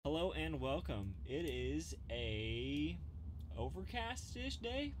and welcome. It is a overcast-ish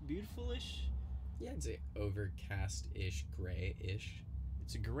day, beautiful-ish. Yeah, I'd say overcast-ish, gray-ish.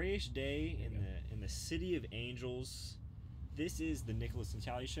 It's a grayish day in the city of angels. This is the Nickolas and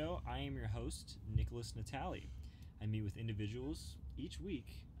Natali show. I am your host, Nickolas and Natali. I meet with individuals each week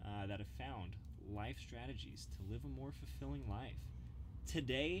that have found life strategies to live a more fulfilling life.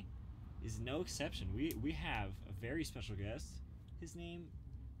 Today is no exception. We have a very special guest. His name,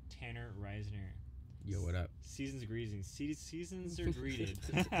 Tanner Risner. Yo, what up? Seasons greetings. Seasons are greeted.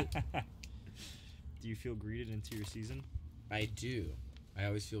 Do you feel greeted into your season? I do. I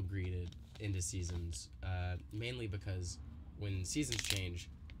always feel greeted into seasons, mainly because when seasons change,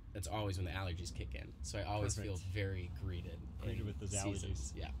 that's always when the allergies kick in. So I always feel very greeted. Greeted with those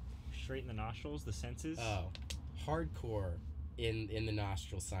seasons. allergies. Yeah. Straight in the nostrils, the senses. Oh, hardcore in the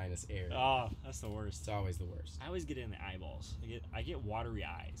nostril sinus area. Oh, that's the worst. It's always the worst. I always get it in the eyeballs. I get watery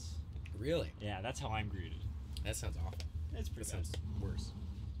eyes. Really? Yeah, that's how I'm greeted. That sounds awful. It's pretty That sounds worse.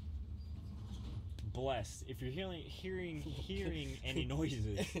 Blessed. If you're hearing any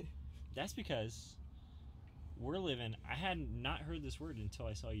noises, that's because we're living. I had not heard this word until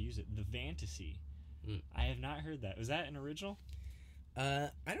I saw you use it. The fantasy. I have not heard that. Was that an original?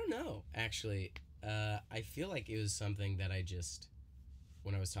 I don't know, actually. I feel like it was something that I just,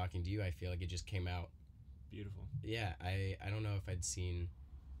 when I was talking to you, I feel like it just came out. Beautiful. Yeah, I don't know if I'd seen.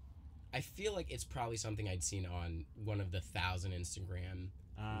 I feel like it's probably something I'd seen on one of the 1,000 Instagram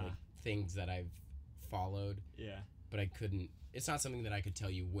things that I've followed. Yeah. But I couldn't. It's not something that I could tell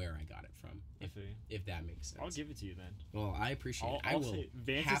you where I got it from. If that makes sense. I'll give it to you then. Well, I appreciate it. I will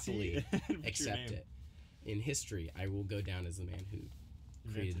happily accept it. In history, I will go down as the man who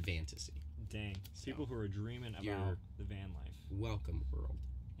created fantasy. Dang. So, people who are dreaming about the van life. Welcome, world.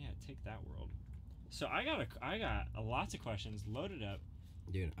 Yeah, take that, world. So I got a lots of questions loaded up.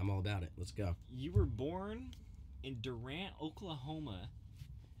 Dude, I'm all about it. Let's go. You were born in Durant, Oklahoma.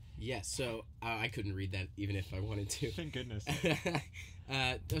 Yes, so I couldn't read that even if I wanted to. Thank goodness.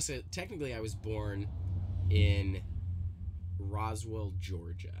 So technically I was born in Roswell,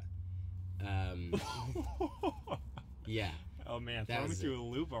 Georgia. Yeah. Oh man, throw me through a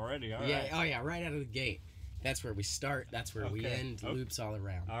loop already. All right. Oh yeah, right out of the gate. That's where we start. That's where we end. Loops all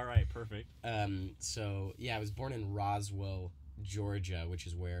around. All right, perfect. So yeah, I was born in Roswell, Georgia, which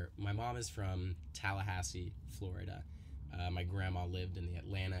is where my mom is from. Tallahassee, Florida. My grandma lived in the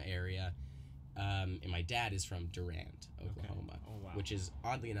Atlanta area, and my dad is from Durant, Oklahoma. Oh, wow. Which is,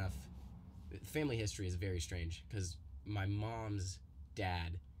 oddly enough, family history is very strange because my mom's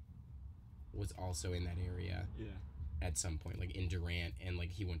dad was also in that area. Yeah. At some point, like in Durant, and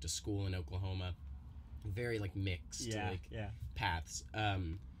like he went to school in Oklahoma. Very like mixed paths.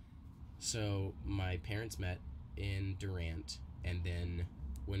 So my parents met in Durant, and then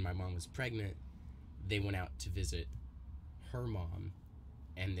when my mom was pregnant, they went out to visit her mom,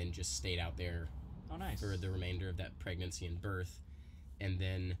 and then just stayed out there for the remainder of that pregnancy and birth. And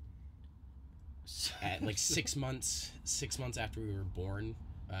then at like 6 months after we were born,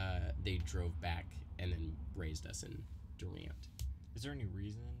 they drove back and then raised us in Durant. Is there any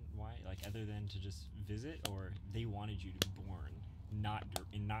reason why, like other than to just visit, or they wanted you to be born not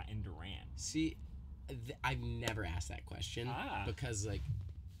in Durant? See, I've never asked that question because like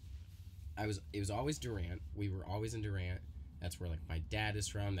it was always Durant. We were always in Durant. That's where like my dad is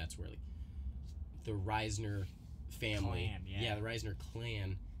from. That's where like the Risner family, clan, the Risner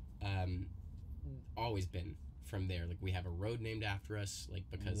clan, always been from there. Like we have a road named after us, like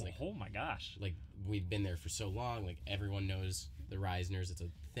because like oh my gosh, like we've been there for so long. Like everyone knows the Risners. It's a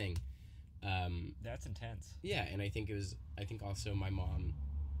thing. That's intense. Yeah, and I think also my mom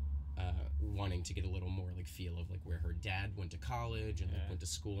wanting to get a little more like feel of like where her dad went to college and like, went to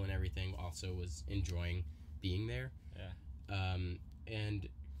school and everything, also was enjoying being there. And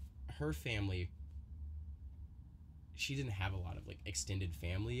her family, she didn't have a lot of like extended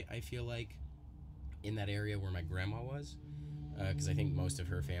family, I feel like, in that area where my grandma was, because I think most of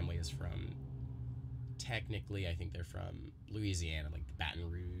her family is from, technically I think they're from Louisiana, like the Baton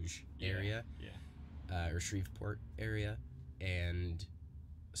Rouge area, or Shreveport area. And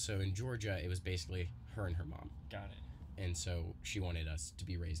so in Georgia it was basically her and her mom. Got it. And so she wanted us to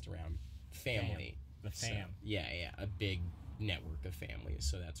be raised around family. The fam. So, yeah, a big network of families.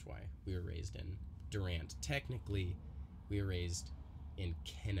 So that's why we were raised in Durant. Technically, we were raised in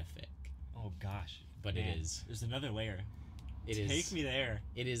Kennefic. Oh gosh. But man, it is. There's another layer. Take me there.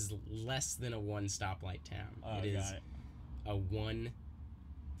 It is less than a one stoplight town. Oh, it is a one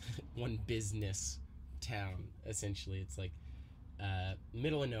business town, essentially. It's like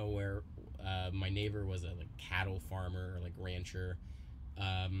middle of nowhere. My neighbor was a like cattle farmer or like rancher.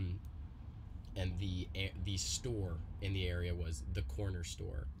 and the store in the area was the corner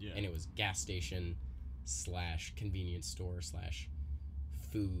store, and it was gas station / convenience store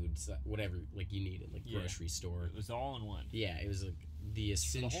 / foods, whatever like you needed, like grocery store. It was all in one. Yeah, it was like the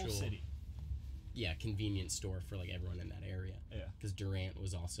essential the whole city. Yeah, convenience store for like everyone in that area. Yeah, because Durant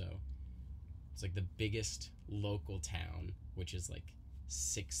was also, it's like the biggest local town, which is like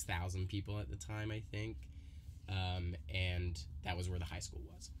 6,000 people at the time, I think, and that was where the high school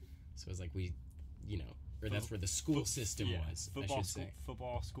was. So it was like or that's where the school system was.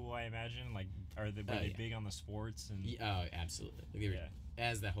 Football school, I imagine. Like, were they big on the sports? And oh, absolutely. Like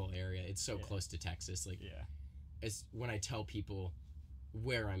as that whole area, it's so close to Texas. Like, it's when I tell people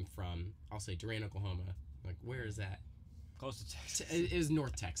where I'm from, I'll say Durant, Oklahoma. Like, where is that? Close to Texas. It is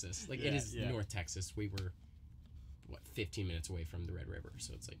North Texas. Like, it is North Texas. We were 15 minutes away from the Red River,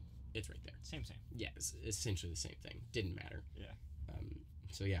 so it's like it's right there. Same. Yeah, it's essentially the same thing. Didn't matter. Yeah.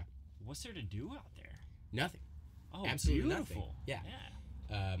 So yeah. What's there to do out there? Nothing. Oh, absolutely beautiful. Nothing.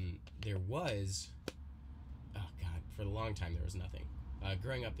 Yeah. There was. Oh God! For a long time, there was nothing.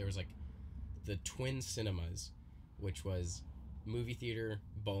 Growing up, there was like the Twin Cinemas, which was movie theater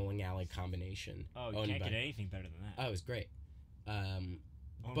bowling alley combination. Oh, you can't get anything better than that. Oh, it was great. Owned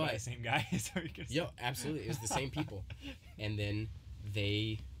by the same guy. Absolutely, it was the same people, and then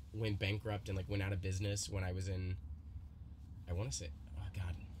they went bankrupt and like went out of business when I was in. I want to say, oh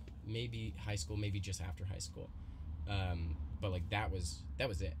God, maybe high school, maybe just after high school, but like that was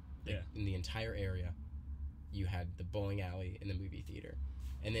it. Like, in the entire area, you had the bowling alley and the movie theater,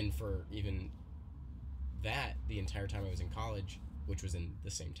 and then for even that, the entire time I was in college, which was in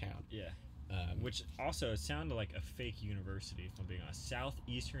the same town. Yeah. Which also sounded like a fake university, if I'm being honest.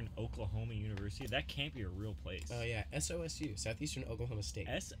 Southeastern Oklahoma University. That can't be a real place. Oh yeah, SOSU, Southeastern Oklahoma State.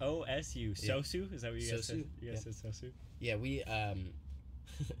 SOSU. SOSU? Is that what you guys said? You guys said SOSU? Yeah, we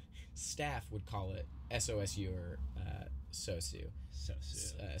staff would call it SOSU or SOSU.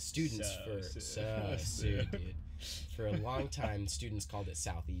 Students for SOSU, dude. For a long time, students called it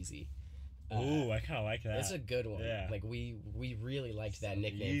South Easy. Ooh, I kind of like that. That's a good one. Yeah. Like we really liked that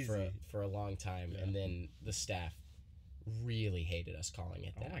nickname for a long time, and then the staff really hated us calling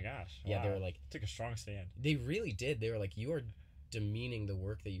it that. Oh my gosh! Yeah, wow. They were like, took a strong stand. They really did. They were like, you are demeaning the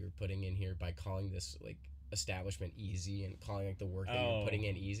work that you're putting in here by calling this like establishment easy and calling like the work that you're putting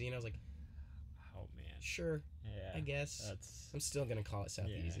in easy. And I was like, oh man, sure, I guess I'm still gonna call it South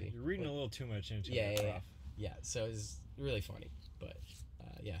Easy. You're reading a little too much into it. Yeah. So it's really funny, but.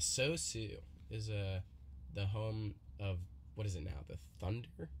 SOSU is the home of, what is it now? The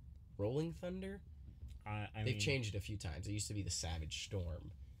Thunder? Rolling Thunder? They've changed it a few times. It used to be the Savage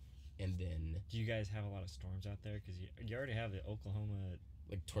Storm, and then... Do you guys have a lot of storms out there? Because you already have the Oklahoma...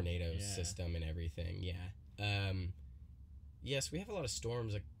 Like, tornado system and everything, yes, we have a lot of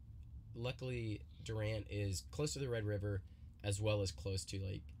storms. Like, luckily, Durant is close to the Red River, as well as close to,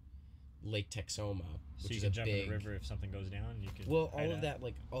 like, Lake Texoma, which is a big... So you can jump in the river if something goes down? You can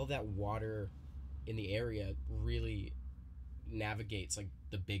all of that water in the area really navigates, like,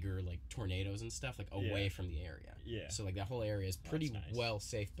 the bigger, like, tornadoes and stuff, like, away from the area. Yeah. So, like, that whole area is pretty well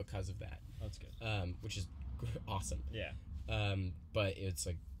safe because of that. That's good. Which is awesome. Yeah. But it's,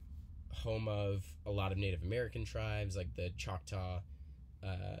 like, home of a lot of Native American tribes, like the Choctaw,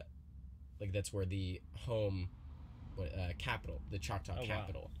 like, that's where the home... capital, the Choctaw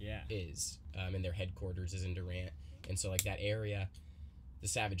capital is, and their headquarters is in Durant, and so like that area, the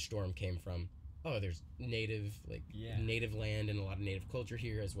Savage Storm came from. Oh, there's native land and a lot of native culture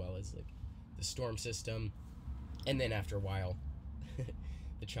here, as well as like the storm system, and then after a while,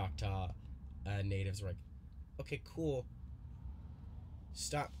 the Choctaw natives were like, okay, cool,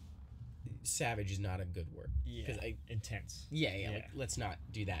 stop. Savage is not a good word. Yeah, intense. Yeah. Like, let's not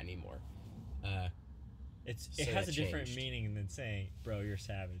do that anymore. It has a different meaning than saying, bro, you're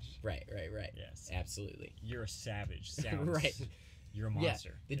savage. Right. Yes. Absolutely. You're a savage. Sounds right. You're a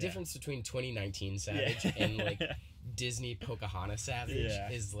monster. The difference between 2019 Savage and like Disney Pocahontas Savage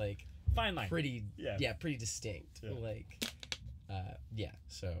is like fine line. Pretty distinct. Yeah. Like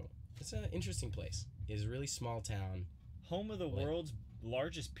so it's an interesting place. It's a really small town. Home of the world's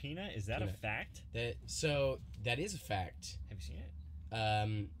largest peanut? Is that a fact? That is a fact. Have you seen it?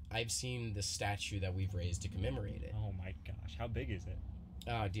 I've seen the statue that we've raised to commemorate it. Oh my gosh, how big is it?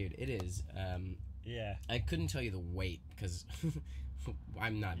 Oh, dude, it is. I couldn't tell you the weight because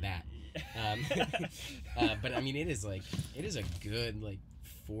I'm not that. But I mean, it is a good like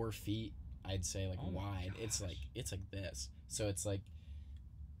 4 feet, I'd say, like wide. It's like this. So it's like,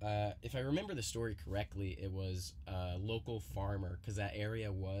 if I remember the story correctly, it was a local farmer, because that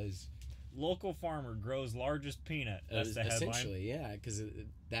area was. Local farmer grows largest peanut. That's the headline. Essentially, yeah, because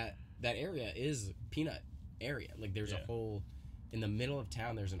that area is peanut area. Like there's a whole, in the middle of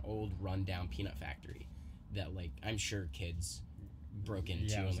town, there's an old rundown peanut factory that like I'm sure kids broke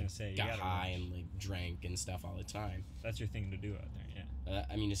into and like, got high and like drank and stuff all the time. That's your thing to do out there, yeah.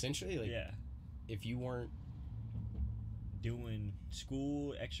 I mean, essentially, like, if you weren't doing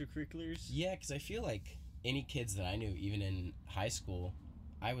school extracurriculars, because I feel like any kids that I knew, even in high school,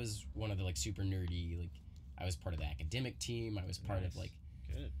 I was one of the like super nerdy, like I was part of the academic team. I was part of like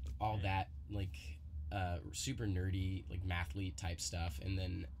all that like super nerdy like mathlete type stuff, and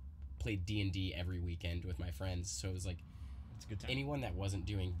then played D&D every weekend with my friends. So it was like, it's a good time. Anyone that wasn't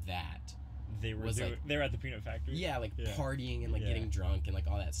doing that, they were at the peanut factory. Yeah, like partying and like getting drunk and like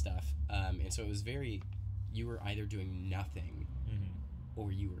all that stuff. And so it was very, you were either doing nothing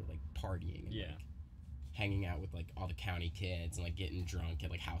or you were like partying and like hanging out with like all the county kids and like getting drunk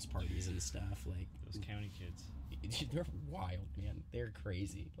at like house parties and stuff. Like those county kids, they're wild, man. They're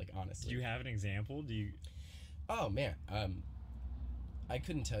crazy. Like honestly. Do you have an example? Oh man, I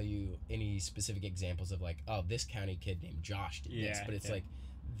couldn't tell you any specific examples of like, oh, this county kid named Josh did this, but it's like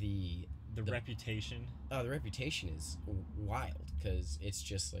the reputation. Oh, the reputation is wild because it's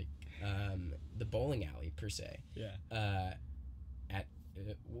just like the bowling alley per se. Yeah.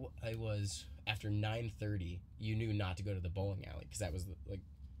 I was after 9:30. You knew not to go to the bowling alley because that was like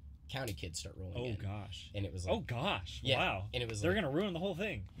county kids start rolling in. Oh gosh. And it was like, oh gosh. Yeah. Wow. And it was they're gonna ruin the whole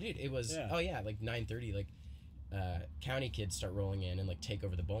thing, dude. It was like 9:30. Like county kids start rolling in and like take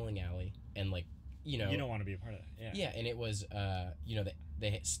over the bowling alley and like you don't want to be a part of that. Yeah. And it was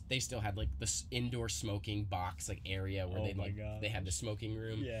they still had like this indoor smoking box like area where they had the smoking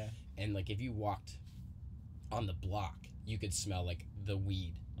room. Yeah. And like if you walked on the block, you could smell like the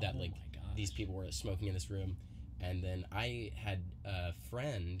weed that these people were smoking in this room. And then I had a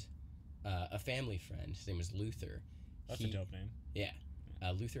friend, a family friend. His name was Luther. That's a dope name. Yeah.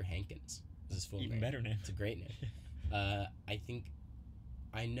 Luther Hankins is his full name. Even better name. It's a great name. I think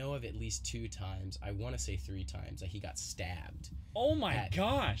I know of at least 2 times, I want to say 3 times, that he got stabbed. Oh my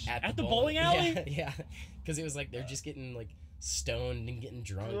gosh! At the bowling alley? Yeah. Because it was like they're just getting like stoned and getting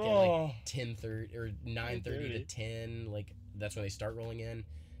drunk at like 10:30 or 9:30 to 10. Like that's when they start rolling in,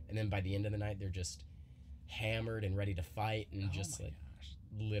 and then by the end of the night they're just hammered and ready to fight and just like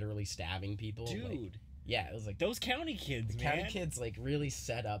literally stabbing people. Dude. Like, yeah, it was like those county kids. County kids like really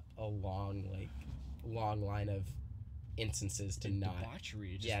set up a long line of instances to not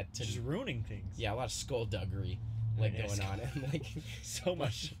debauchery. Just ruining things. Yeah, a lot of skullduggery like going on, and like so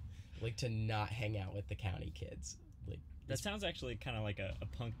much like to not hang out with the county kids. Like that sounds actually kind of like a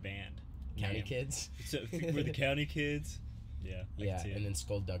punk band. County Kids. So we're the County Kids. Yeah. Yeah, and then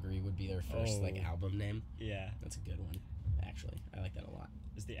Skullduggery would be their first like album name. Yeah. That's a good one. Actually, I like that a lot.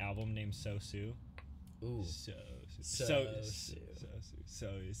 Is the album name So Sue? Ooh. So Susie.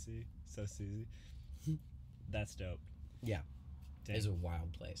 That's dope. Yeah. Dang. It's a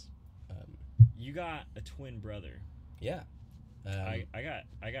wild place. You got a twin brother. Yeah. I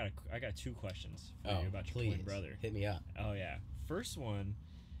got 2 questions for you about your twin brother. Hit me up. Oh yeah. First one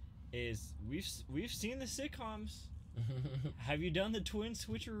is we've seen the sitcoms. Have you done the twin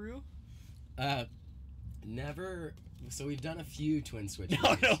switcheroo? Never. So we've done a few twin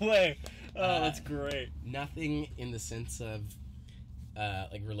switcheroos. No way. Oh, that's great. Nothing in the sense of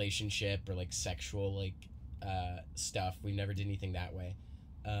like relationship or like sexual like stuff. We never did anything that way.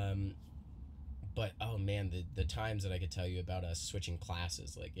 But oh man, the times that I could tell you about us switching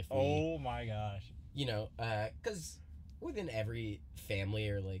classes, like if we, oh my gosh, because within every family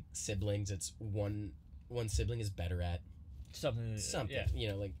or like siblings, it's one sibling is better at something.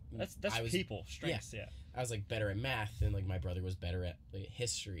 Yeah. Like that's people strengths. Yeah. I was like better at math, and like my brother was better at like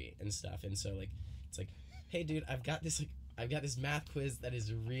history and stuff, and so like it's like, hey dude, I've got this math quiz that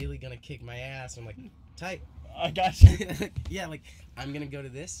is really gonna kick my ass. I'm like, tight. I got you. Yeah, like I'm gonna go to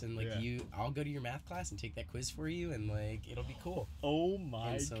this, and like I'll go to your math class and take that quiz for you, and like it'll be cool. Oh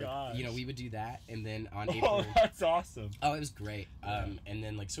my gosh. We would do that, and then on April. Oh, that's awesome. Oh, it was great. And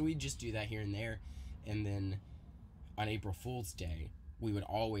then like so we'd just do that here and there, and then on April Fool's Day we would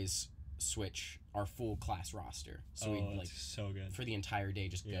always switch our full class roster. So we'd like so good for the entire day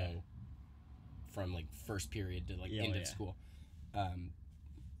just go from like first period to like end of school.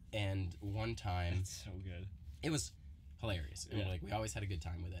 And one time, that's so good. It was hilarious. And like we always had a good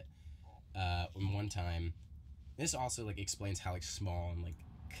time with it. And one time, this also like explains how like small and like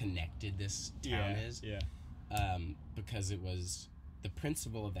connected this town is. Yeah. Because it was the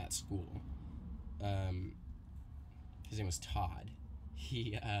principal of that school. His name was Todd.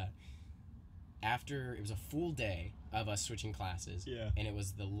 He after it was a full day of us switching classes. Yeah. And it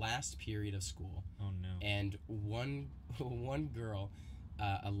was the last period of school. Oh no. And one girl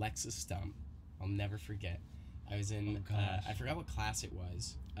Alexa Stump. I'll never forget. I was in, I forgot what class it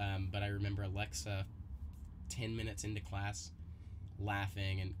was, but I remember Alexa 10 minutes into class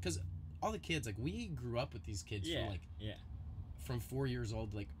laughing, and because all the kids, like, we grew up with these kids from, like, from 4 years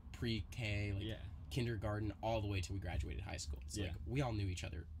old, like, pre-K, like, kindergarten, all the way till we graduated high school. So, like, we all knew each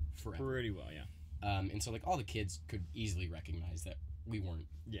other forever. Pretty well, and so, like, all the kids could easily recognize that we weren't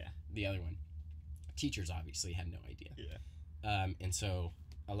the other one. Teachers obviously had no idea. And so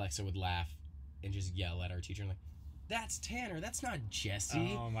Alexa would laugh and just yell at our teacher, like, "That's Tanner, that's not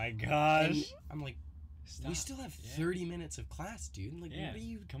Jesse." Oh my gosh. And I'm like, stop. We still have 30 minutes of class, dude. Like, what are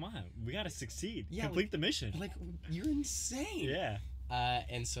you... Come on, we gotta succeed. Yeah, complete like, the mission. Like, you're insane. Yeah.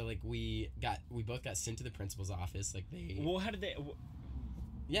 And so, like, we both got sent to the principal's office. Like, they... Well, how did they...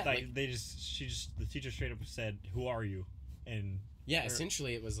 Yeah, like the teacher straight up said, "Who are you?" And... Yeah,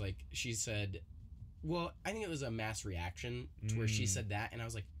 essentially it was like, she said... Well, I think it was a mass reaction to where she said that, and I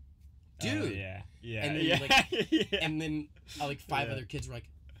was like, dude. And then, like, and then, like, 5 other kids were like,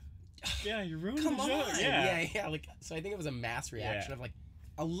 "Yeah, you're ruining come the on." joke. Yeah. Like, so I think it was a mass reaction of, like,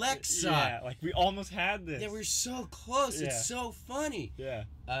 Alexa. Yeah, like, we almost had this. Yeah, we're so close. Yeah. It's so funny. Yeah.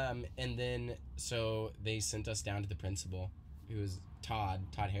 And then, so they sent us down to the principal, who was Todd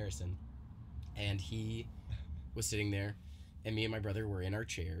Harrison, and he was sitting there, and me and my brother were in our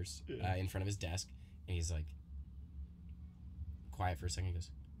chairs in front of his desk, and he's like, quiet for a second, he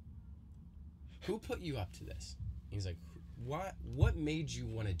goes, "Who put you up to this?" And he's like, what made you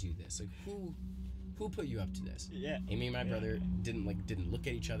want to do this? Like, who put you up to this? Yeah. And me and my brother didn't look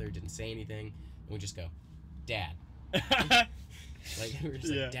at each other, didn't say anything, and we just go, "Dad." Like, we were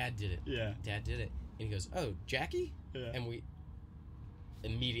just like, "Dad did it." Yeah. Dad did it. And he goes, "Oh, Jackie?" Yeah. And we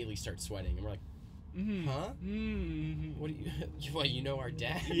immediately start sweating, and we're like, "Huh? What do you? Well, you know our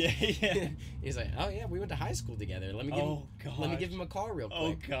dad?" Yeah. He's like, "Oh yeah, we went to high school together. Let me give him a call real quick."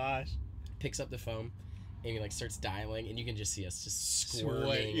 Oh gosh. Picks up the phone, and he, like, starts dialing, and you can just see us just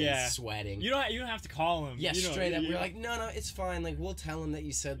squirming and sweating. You don't have to call him. Yeah, straight up. We're like, no, it's fine. Like, we'll tell him that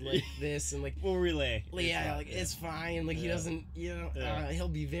you said, like, this, and, like, we'll relay. It's fine. Like, he doesn't, he'll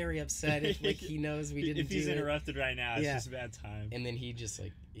be very upset if, like, he knows we didn't do it. If he's interrupted right now, it's just a bad time. And then he just,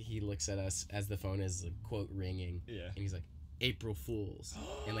 like, he looks at us as the phone is, like, quote, ringing. Yeah. And he's like, "April Fools,"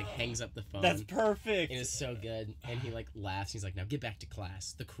 and, like, hangs up the phone. That's perfect. And it's so good. And he, like, laughs. He's like, "Now get back to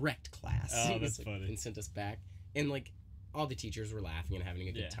class, the correct class." Oh, that's like, funny. And sent us back. And, like, all the teachers were laughing and having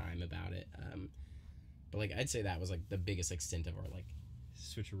a good time about it. But, like, I'd say that was, like, the biggest extent of our, like,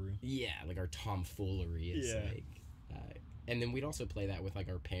 switcheroo. Yeah, like, our tomfoolery is like, and then we'd also play that with, like,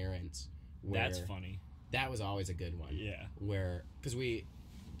 our parents. That's funny. That was always a good one. Yeah. Where, because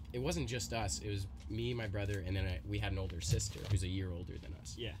it wasn't just us. It was me, my brother, and then we had an older sister who's a year older than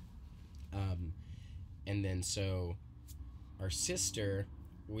us. Yeah. And then so our sister,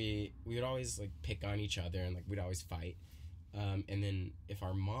 we would always, like, pick on each other, and, like, we'd always fight. And then if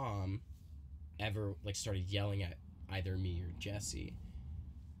our mom ever, like, started yelling at either me or Jesse,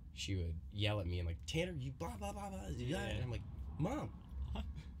 she would yell at me and, like, "Tanner, you blah blah blah blah." Yeah. And I'm like, "Mom,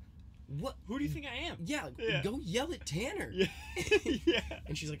 what? Who do you think I am?" Yeah, go yell at Tanner. Yeah.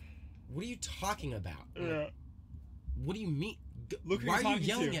 And she's like, "What are you talking about?" Like, what do you mean? Look, why are you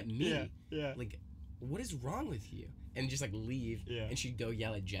yelling at me? Yeah. Like, what is wrong with you? And just, like, leave. Yeah. And she'd go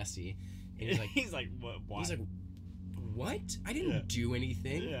yell at Jesse. And he's like, "What? Why?" He's like, "What? I didn't do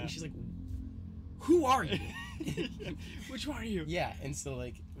anything." Yeah. And she's like, "Who are you?" Which one are you? Yeah. And so,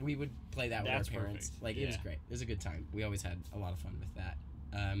 like, we would play that with our parents. Perfect. Like, it was great. It was a good time. We always had a lot of fun with that.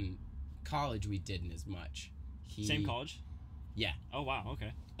 College, we didn't as much. Same college? Yeah. Oh, wow.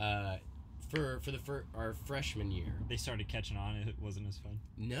 Okay. For our freshman year, they started catching on. It wasn't as fun.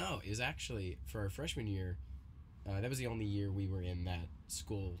 No, it was actually for our freshman year. That was the only year we were in that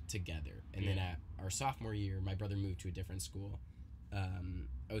school together. And then at our sophomore year, my brother moved to a different school,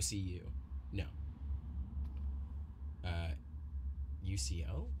 OCU. No.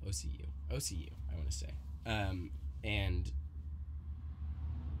 UCO? OCU, I want to say.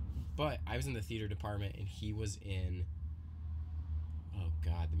 But I was in the theater department, and he was in, oh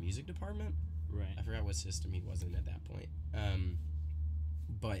God, the music department? Right. I forgot what system he was in at that point.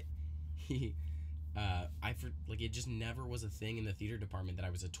 But he, it just never was a thing in the theater department that I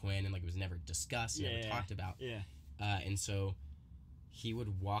was a twin, and, like, it was never discussed, never talked about. Yeah. And so he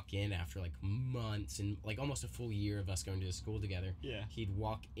would walk in after, like, months and, like, almost a full year of us going to school together. Yeah. He'd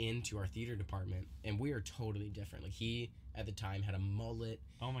walk into our theater department, and we are totally different. Like, he, at the time, had a mullet.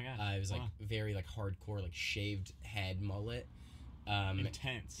 Oh, my God. It was, like, very, like, hardcore, like, shaved head mullet.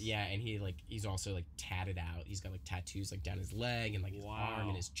 Intense. Yeah, and he's also, like, tatted out. He's got, like, tattoos, like, down his leg and, like, his arm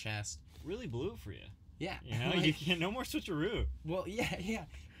and his chest. Really blew it for you. Yeah. You know, like, you can't, no more switcheroo. Well, yeah.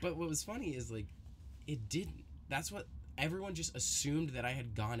 But what was funny is, like, it didn't. That's what everyone just assumed, that I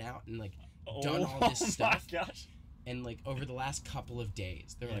had gone out and, like, done all this stuff. Oh my gosh. And, like, over the last couple of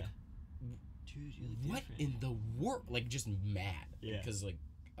days, they were like, dude, you look what different. in the world? Like, just mad. Yeah. Because, like,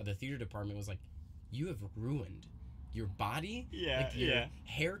 the theater department was like, you have ruined your body, Yeah, like, your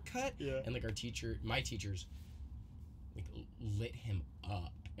haircut. Yeah. And, like, my teachers, like, lit him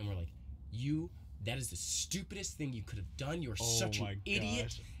up. And were like, that is the stupidest thing you could have done. You're such an idiot.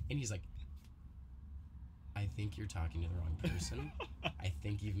 Gosh. And he's like, I think you're talking to the wrong person. I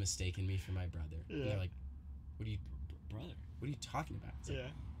think you've mistaken me for my brother. Yeah. And they're like, brother? What are you talking about? It's like,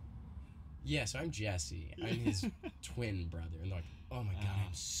 yeah. So I'm Jesse. I'm his twin brother. And they're like, oh my God,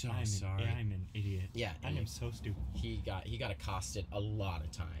 I'm so sorry. I'm an idiot. Yeah. I am so stupid. He got accosted a lot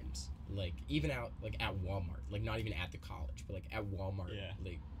of times. Like, even out, like, at Walmart. Like, not even at the college, but, like, at Walmart. Yeah.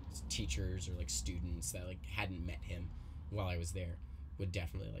 Like, teachers or, like, students that, like, hadn't met him while I was there would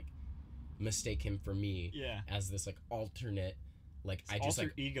definitely, like, mistake him for me as this, like, alternate, like, I just,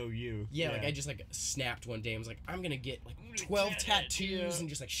 like, ego you. Yeah, like, I just, like, snapped one day and was like, I'm gonna get, like, 12 tattoos and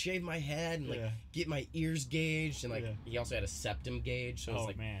just, like, shave my head and, like, get my ears gauged, and, like, he also had a septum gauge, so it was,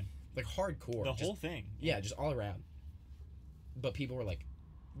 like, man. Like, hardcore. The whole thing. Yeah, just all around. But people were like,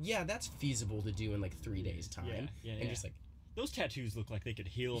 yeah, that's feasible to do in, like, 3 days' time. And just, like, those tattoos look like they could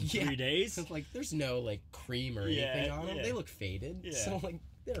heal in 3 days. So, like, there's no, like, cream or anything on them. They look faded. So, like,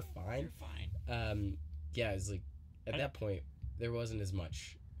 they're fine. Yeah, it's like, at that point, there wasn't as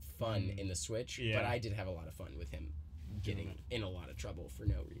much fun in the Switch, but I did have a lot of fun with him getting in a lot of trouble for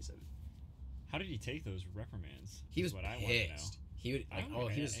no reason. How did he take those reprimands? He was what I pissed. Want to know. He would,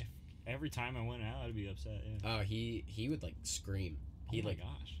 like, he was... Every time I went out, I'd be upset, he would, like, scream. Oh my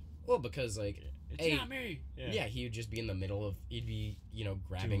gosh. Well, because, like... It's not me! Yeah, he would just be in the middle of... He'd be, you know,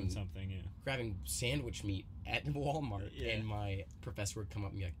 grabbing... Doing something, grabbing sandwich meat at Walmart, and my professor would come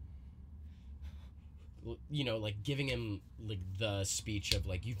up and be like... You know, like, giving him, like, the speech of,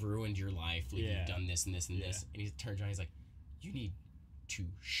 like, you've ruined your life, like, you've done this and this and this. And he turns around and he's like, you need to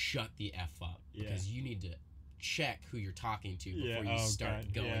shut the F up, because you need to check who you're talking to before you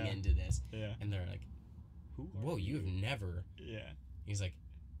start going into this. And they're like, whoa, you have never... He's like,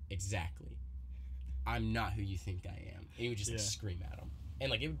 exactly. I'm not who you think I am. And he would just like, scream at them.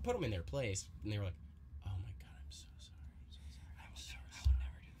 And like, it would put them in their place, and they were like, oh my God, I'm so sorry. I'm so sorry. I would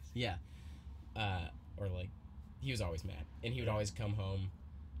never do this. Or like, he was always mad. And he would always come home,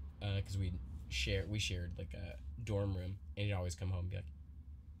 because we shared like a dorm room, and he'd always come home and be like,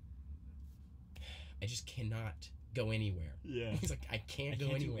 I just cannot go anywhere. He's like, I can't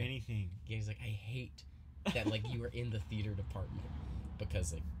go anywhere. Do anything. He's like, I hate that, like, you were in the theater department,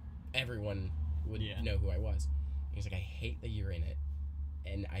 because like everyone would know who I was. And he's like, I hate that you're in it,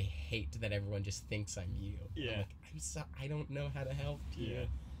 and I hate that everyone just thinks I'm you. I'm like, I don't know how to help you.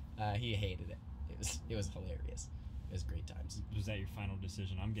 He hated it. It was hilarious. It was great times. Was that your final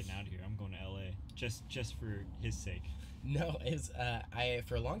decision? I'm getting out of here. I'm going to LA just for his sake. No, it's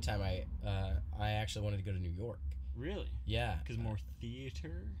for a long time I actually wanted to go to New York. Really? Yeah. Because more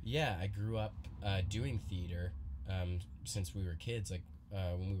theater? Yeah, I grew up doing theater since we were kids. Like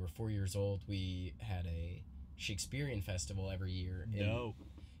when we were 4 years old, we had a Shakespearean festival every year.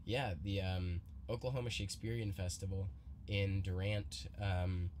 Yeah, the Oklahoma Shakespearean Festival in Durant.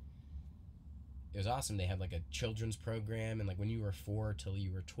 It was awesome. They had like a children's program, and like when you were 4 till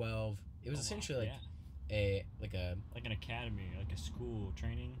you were 12, it was essentially like an academy, like a school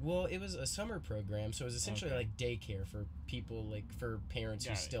training. Well, it was a summer program, so it was essentially like daycare for people, like for parents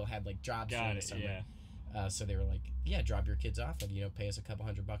who still had like jobs during the summer. So they were like, yeah, drop your kids off and, you know, pay us a couple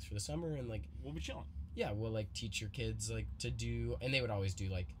 $100 for the summer, and like we'll be chilling. Yeah, we'll like teach your kids like to do, and they would always do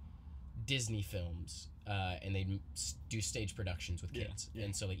like Disney films, and they'd do stage productions with kids,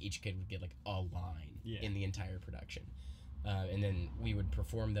 and so like each kid would get like a line in the entire production, and then we would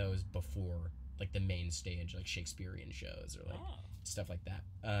perform those before like the main stage, like Shakespearean shows or like stuff like that.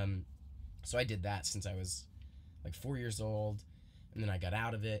 So I did that since I was like 4 years old, and then I got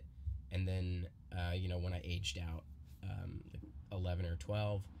out of it, and then you know, when I aged out, like 11 or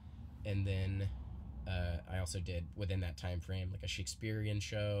 12, and then I also did within that time frame like a Shakespearean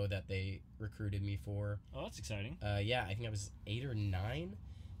show that they recruited me for. Oh, that's exciting. Yeah, I think I was 8 or 9.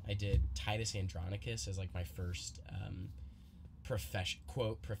 I did Titus Andronicus as like my first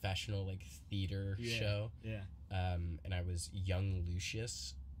professional like theater show. And I was young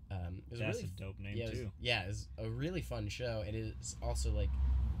Lucius. It was that's a dope name too. It was a really fun show. It is also like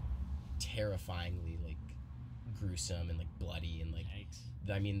terrifyingly like gruesome and like bloody and like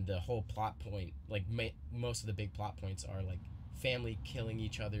I mean the whole plot point, like most of the big plot points are like family killing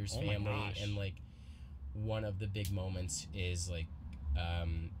each other's family, and like one of the big moments is like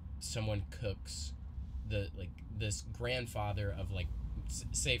someone cooks this grandfather of like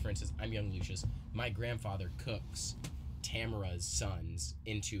say for instance I'm young Lucius, my grandfather cooks Tamara's sons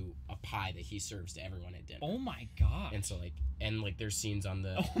into a pie that he serves to everyone at dinner. Oh my god. And so like there's scenes on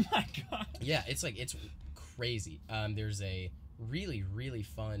the oh my god yeah, it's crazy. There's a really, really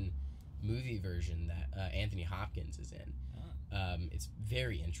fun movie version that Anthony Hopkins is in. It's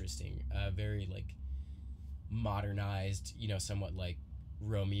very interesting, very like modernized, you know, somewhat like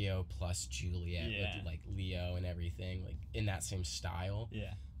Romeo plus Juliet with like Leo and everything, like in that same style.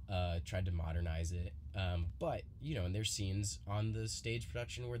 Tried to modernize it, but you know, and there's scenes on the stage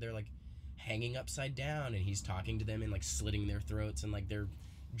production where they're like hanging upside down and he's talking to them and like slitting their throats and like they're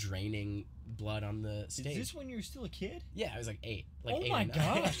draining blood on the stage. Is this when you were still a kid? Yeah, I was like 8. Like oh 8 my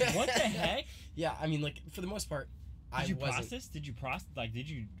gosh! What the heck? Yeah, I mean, like for the most part, Did you process?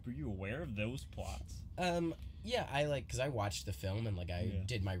 Were you aware of those plots? Yeah, because I watched the film and like I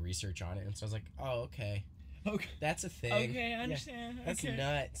did my research on it, and so I was like, oh, okay. Okay. That's a thing. Okay, I understand. Yeah, that's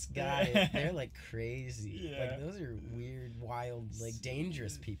nuts, guys. They're like crazy. Yeah. Like those are weird, wild, like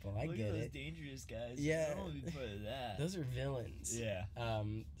dangerous people. I get it. Dangerous guys. Yeah. I don't want to be part of that. Those are villains. Yeah.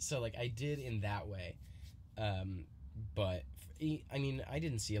 So like I did in that way, but I mean I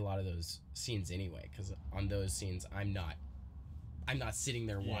didn't see a lot of those scenes anyway, because on those scenes I'm not sitting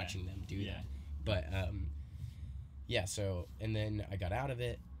there watching them do that. But yeah. So and then I got out of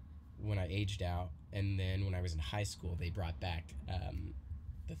it when I aged out. And then when I was in high school, they brought back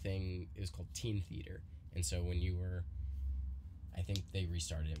the thing, it was called teen theater. And so when you were, I think they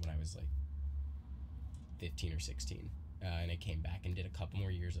restarted it when I was like 15 or 16. And I came back and did a couple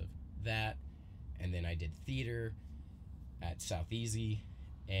more years of that. And then I did theater at South Easy.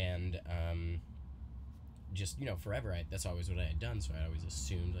 And just, you know, forever, that's always what I had done. So I always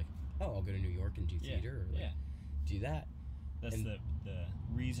assumed like, oh, I'll go to New York and do theater or like do that. That's the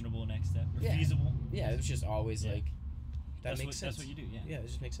reasonable next step. Or feasible. Yeah, it was just always like, that makes sense. That's what you do, Yeah, it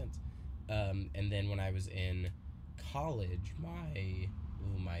just makes sense. And then when I was in college,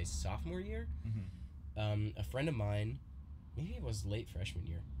 my sophomore year, a friend of mine, maybe it was late freshman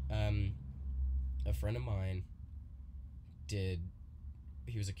year, a friend of mine he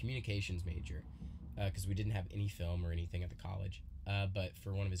was a communications major, because we didn't have any film or anything at the college. But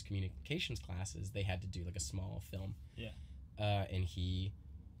for one of his communications classes, they had to do like a small film. Yeah. And he's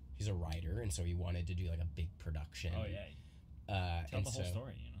a writer, and so he wanted to do like a big production. Oh yeah. Tell the whole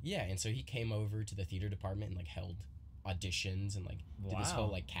story, you know. Yeah, and so he came over to the theater department and like held auditions and like did this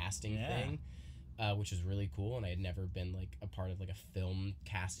whole like casting thing, which was really cool. And I had never been like a part of like a film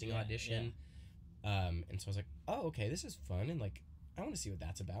casting audition. And so I was like, oh, okay, this is fun, and like I want to see what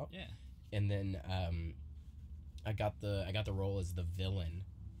that's about. Yeah. And then I got the role as the villain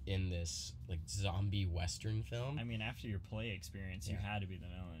in this like zombie western film. I mean, after your play experience, you had to be the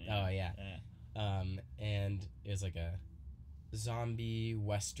villain. Oh yeah. And it was like a zombie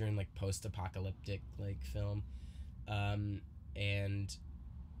western, like post-apocalyptic like film, and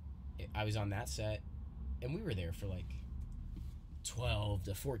I was on that set, and we were there for like 12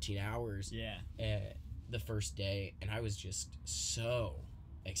 to 14 hours. The first day, and I was just so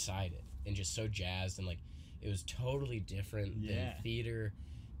excited and just so jazzed, and like it was totally different than theater.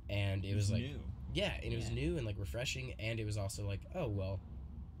 And it was like new. Yeah, and it was new and like refreshing, and it was also like, oh well,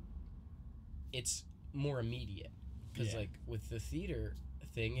 it's more immediate, because like with the theater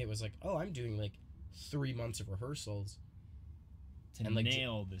thing, it was like, oh, I'm doing like 3 months of rehearsals to and like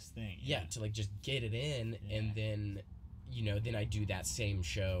nail this thing. To like just get it in, and then you know, then I do that same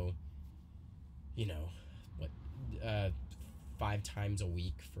show, you know, 5 times a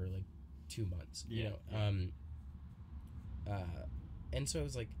week for like 2 months. You know, and so it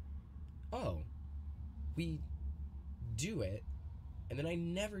was like, oh, we do it, and then I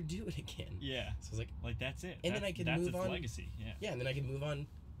never do it again. Yeah. So I was like that's it. And then I can move on. Legacy. Yeah. Yeah, and then I can move on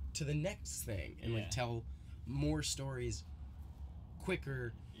to the next thing and like tell more stories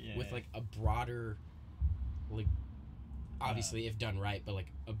quicker with like a broader, like obviously if done right, but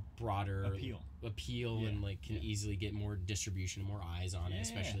like a broader appeal and like can easily get more distribution, more eyes on it,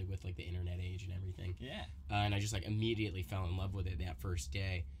 especially with like the internet age and everything. And I just like immediately fell in love with it that first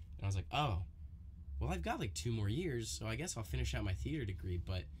day, and I was like, oh, well, I've got like 2 more years, so I guess I'll finish out my theater degree,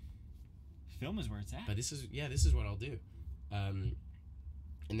 but film is where it's at. But this is what I'll do. And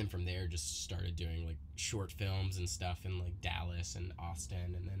then from there just started doing like short films and stuff in like Dallas and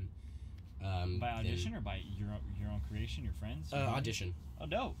Austin, and then by audition or by your own creation, your friends? Audition. Oh,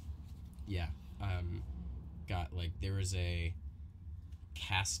 dope. Yeah. Got like, there was a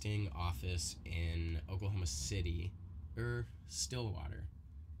casting office in Oklahoma City or Stillwater,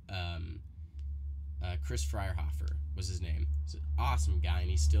 Chris Freierhofer was his name. He's an awesome guy, and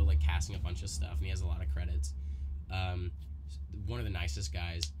he's still like casting a bunch of stuff, and he has a lot of credits. One of the nicest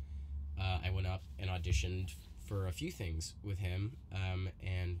guys. I went up and auditioned for a few things with him,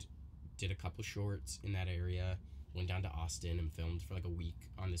 and did a couple shorts in that area. Went down to Austin and filmed for like a week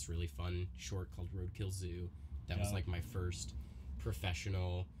on this really fun short called Roadkill Zoo. That was like my first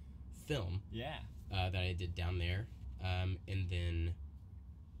professional film. Yeah. That I did down there. And then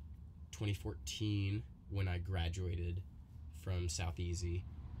 2014, when I graduated from South Easy,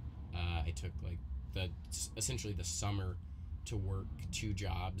 I took like essentially the summer to work 2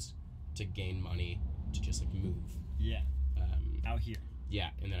 jobs to gain money to just like move. Yeah. Out here.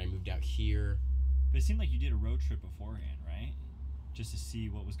 Yeah, and then I moved out here. But it seemed like you did a road trip beforehand, right? Just to see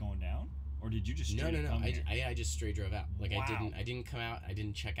what was going down, or did you just straight come here? I just straight drove out. Like wow. I didn't come out. I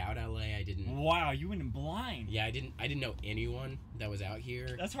didn't check out LA. I didn't. Wow, you went in blind. Yeah, I didn't know anyone that was out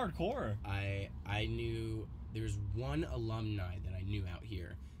here. That's hardcore. I knew there was one alumni that I knew out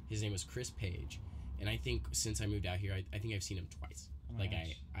here. His name was Chris Page, and I think since I moved out here, I think I've seen him twice. Oh like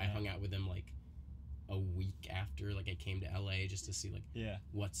I hung out with him like a week after like I came to LA just to see like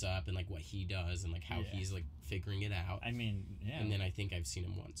what's up and like what he does and like how he's like figuring it out. I mean, yeah. And then I think I've seen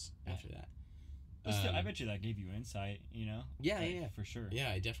him once after that. But still, I bet you that gave you insight, you know? Yeah, like, yeah, for sure. Yeah,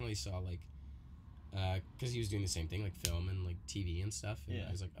 I definitely saw like, because he was doing the same thing like film and like TV and stuff. And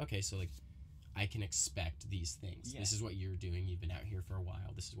I was like, okay, so like, I can expect these things. Yeah. This is what you're doing. You've been out here for a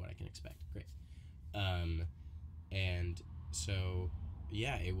while. This is what I can expect. Great. And so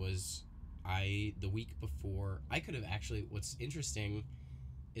yeah, it was. The week before, I could have actually, what's interesting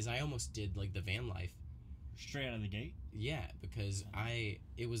is I almost did like the van life. Straight out of the gate? Yeah, because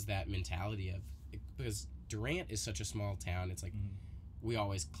it was that mentality of, because Durant is such a small town, it's like, we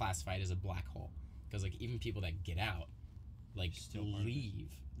always classify it as a black hole. Because like even people that get out, like leave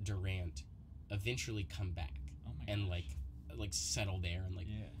Durant, eventually come back. Oh my and gosh. like settle there and like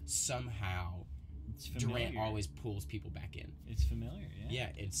somehow Durant always pulls people back in. It's familiar, yeah. Yeah,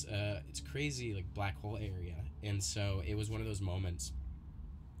 it's crazy, like black hole area, and so it was one of those moments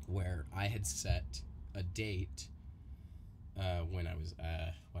where I had set a date when I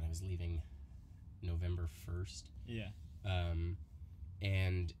was leaving November 1st. Yeah.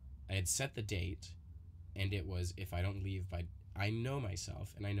 And I had set the date, and it was if I don't leave by. I know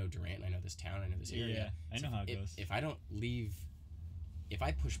myself, and I know Durant, and I know this town, I know this area. Yeah, I know how it goes. If I don't leave. If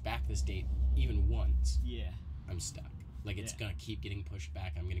I push back this date even once, I'm stuck. Like it's gonna keep getting pushed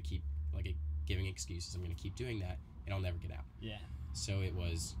back. I'm gonna keep like giving excuses. I'm gonna keep doing that, and I'll never get out. Yeah. So it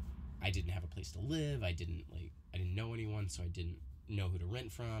was, I didn't have a place to live. I didn't know anyone, so I didn't know who to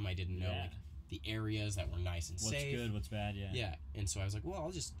rent from. I didn't know like the areas that were nice and safe. What's good, what's bad, yeah. Yeah, and so I was like, well,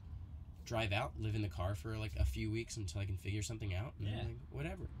 I'll just drive out, live in the car for like a few weeks until I can figure something out. And then, like,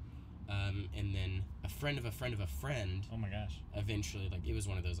 whatever. And then a friend of a friend of a friend. Oh my gosh. Eventually, like, it was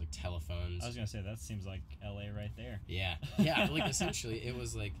one of those, like, telephones. I was going to say, that seems like LA right there. Yeah. Yeah, like, essentially, it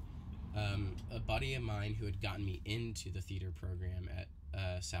was, like, a buddy of mine who had gotten me into the theater program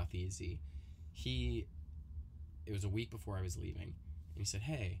at South Easy. It was a week before I was leaving. And he said,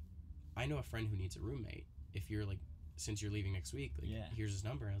 hey, I know a friend who needs a roommate. If you're, like, since you're leaving next week, like, here's his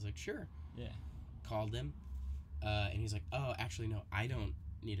number. And I was like, sure. Yeah. Called him. And he's like, oh, actually, no, I don't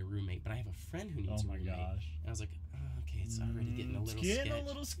need a roommate, but I have a friend who needs a roommate. Oh my gosh. And I was like, oh, okay, it's already getting a little sketchy. It's getting a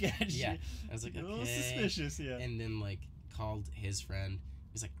little sketchy. Yeah. I was like, okay. A little suspicious, yeah. And then, like, called his friend.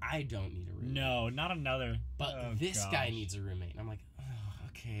 He's like, I don't need a roommate. No, not another. But this guy needs a roommate. And I'm like, oh,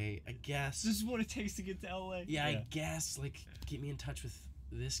 okay, I guess. This is what it takes to get to LA. Yeah, I guess, like, get me in touch with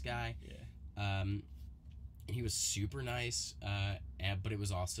this guy. Yeah. And he was super nice, but it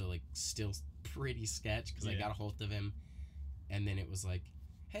was also, like, still pretty sketch because I got a hold of him. And then it was like,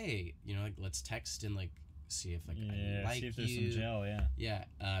 hey, you know, like, let's text and, like, see if, like, I like see if you. there's some gel, Yeah.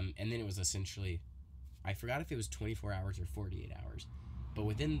 And then it was essentially, I forgot if it was 24 hours or 48 hours. But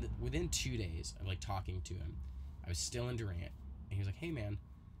within 2 days of, like, talking to him, I was still in Durant. And he was like, hey, man,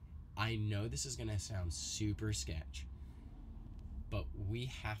 I know this is going to sound super sketch, but we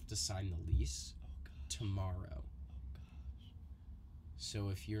have to sign the lease tomorrow. So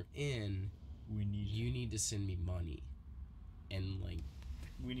if you're in, you need to send me money. And, like,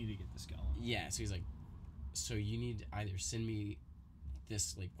 we need to get this going. Yeah, so he's like, so you need to either send me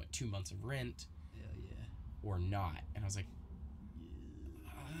this, like, 2 months of rent? Hell yeah. Or not. And I was like,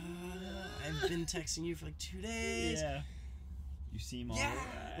 I've been texting you for, like, 2 days. Yeah. You seem all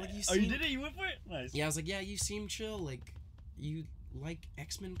right. Like, you seem... Oh, you did it? You went for it? Nice. Yeah, I was like, yeah, you seem chill. Like, you like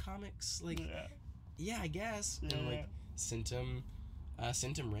X-Men comics? Like, yeah, I guess. Yeah. And, like, sent him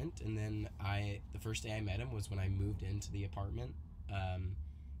rent, and then the first day I met him was when I moved into the apartment,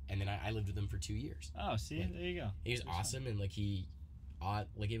 And then I lived with him for 2 years. Oh, see, like, there you go. He was awesome, and like it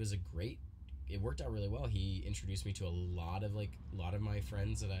worked out really well. He introduced me to a lot of my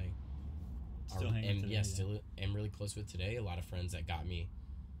friends that I still am really close with today. A lot of friends that got me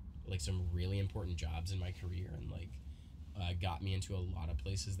like some really important jobs in my career, and like got me into a lot of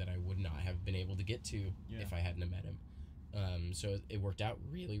places that I would not have been able to get to if I hadn't have met him. So it worked out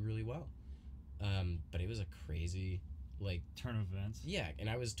really, really well. But it was a crazy turn of events. Yeah, and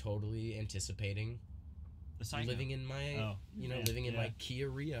I was totally anticipating living in my living in my Kia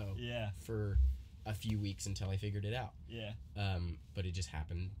Rio for a few weeks until I figured it out. Yeah. But it just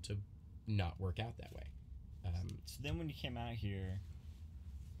happened to not work out that way. So then when you came out here,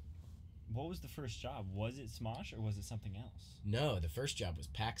 what was the first job? Was it Smosh or was it something else? No, the first job was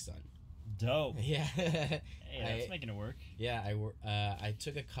Patron. Dope. Yeah. Hey, that's making it work. Yeah, I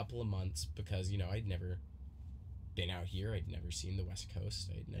took a couple of months because, I'd never been out here. I'd never seen the West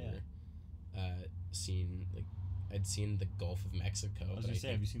Coast. I'd never I'd seen the Gulf of Mexico. I was gonna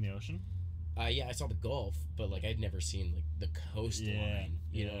say, have you seen the ocean? Yeah, I saw the Gulf, but I'd never seen the coastline.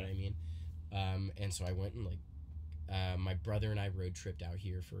 You know what I mean? And so I went and my brother and I road tripped out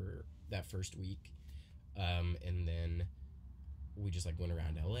here for that first week, and then we just went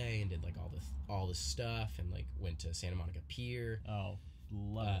around LA and did all this stuff, and went to Santa Monica Pier. Oh,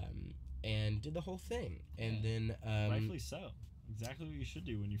 love it. And did the whole thing, and then rightfully so. Exactly what you should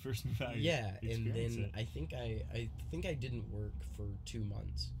do when you first move out. Yeah, and then I think I didn't work for 2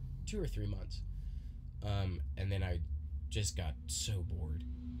 or 3 months, and then I just got so bored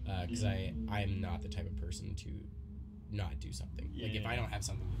because I'm not the type of person to not do something. If I don't have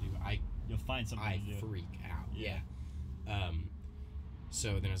something to do, you'll find something to do. I freak out. Yeah.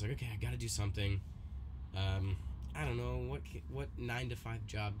 So then I was like, okay, I got to do something. I don't know what 9-to-5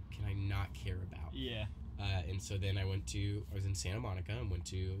 job can I not care about. Yeah. And so then I was in Santa Monica and went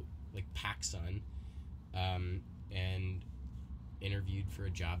to PacSun, and interviewed for a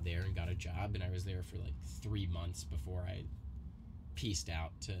job there and got a job, and I was there for 3 months before I pieced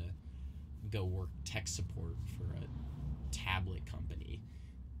out to go work tech support for a tablet company,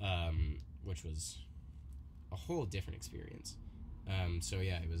 which was a whole different experience. So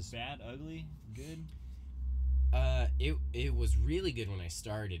yeah, it was bad, ugly, good. It was really good when I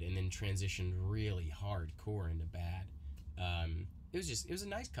started, and then transitioned really hardcore into bad. It was a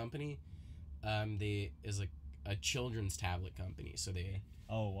nice company. They is a children's tablet company, so they.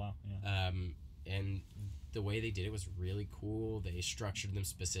 Oh wow! Yeah. And the way they did it was really cool. They structured them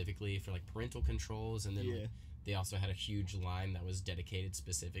specifically for parental controls, and then they also had a huge line that was dedicated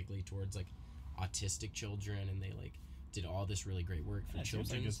specifically towards autistic children, and they did all this really great work for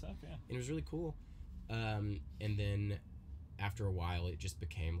children. Good stuff, yeah. And it was really cool. And then after a while, it just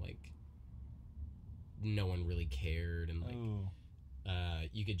became no one really cared, and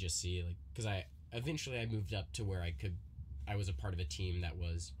you could just see because I eventually moved up to where I was a part of a team that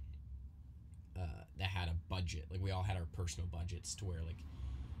was that had a budget. We all had our personal budgets to where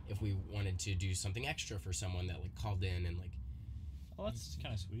if we wanted to do something extra for someone that called in and oh, that's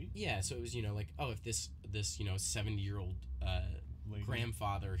kind of sweet. Yeah, so it was if this 70-year-old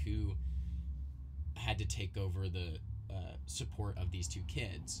grandfather who had to take over the support of these 2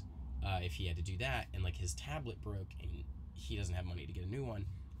 kids, if he had to do that, and his tablet broke and he doesn't have money to get a new one,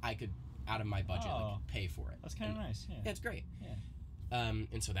 I could out of my budget pay for it. That's kind of nice. Yeah, it's great. Yeah.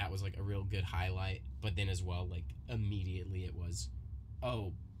 And so that was a real good highlight. But then as well, immediately it was,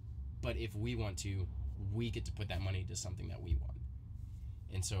 but if we want to, we get to put that money to something that we want.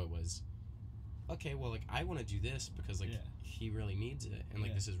 And so it was, okay, well, I want to do this because he really needs it, and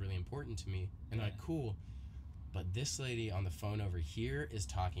this is really important to me. And cool. But this lady on the phone over here is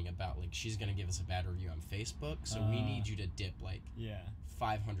talking about she's gonna give us a bad review on Facebook, so we need you to dip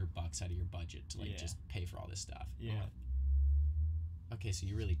 $500 out of your budget to just pay for all this stuff. Yeah. Okay, so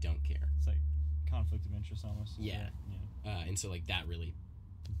you really don't care. It's conflict of interest almost. Yeah. And so that really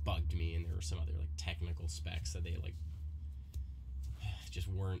bugged me, and there were some other technical specs that they just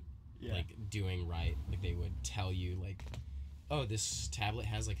weren't doing right. They would tell you oh, this tablet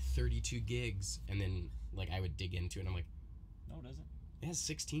has 32 gigs, and then I would dig into it and I'm no, it doesn't. It has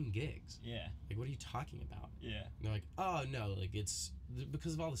 16 gigs. Yeah. What are you talking about? Yeah. And they're oh no, it's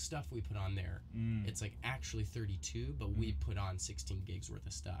because of all the stuff we put on there. It's actually 32, but we put on 16 gigs worth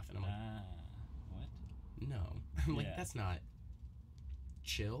of stuff, and I'm what? No. I'm that's not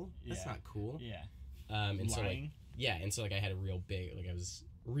chill. That's not cool. Yeah. And lying. And so I had a real big I was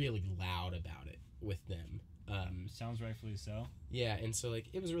really loud about it with them. Sounds rightfully so. Yeah, and so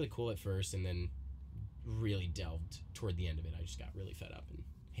it was really cool at first, and then really delved toward the end of it. I just got really fed up and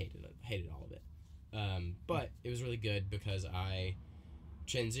hated all of it. But it was really good because I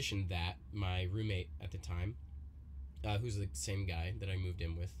transitioned that, my roommate at the time, who's the same guy that I moved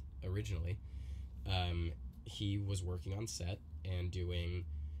in with originally, he was working on set and doing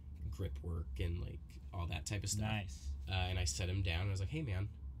grip work and like all that type of stuff. Nice. And I set him down and I was like, hey man,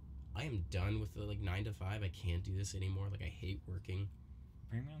 I am done with the like 9 to 5. I can't do this anymore. Like, I hate working.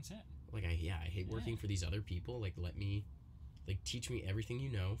 Bring me on set. Like, I hate working for these other people. Like, let me, like, teach me everything you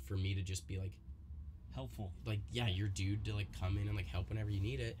know for me to just be like helpful. Like, your dude to like come in and like help whenever you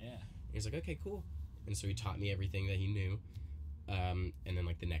need it. Yeah. And he's like, okay, cool. And so he taught me everything that he knew. And then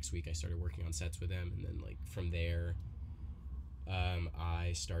like the next week I started working on sets with him, and then like from there,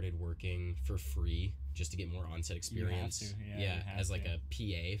 I started working for free just to get more on-set experience. You have to. As like a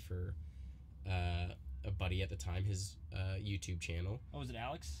PA for a buddy at the time, his YouTube channel. Oh, was it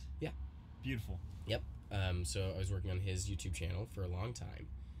Alex? Yeah. Beautiful. Yep. So I was working on his YouTube channel for a long time,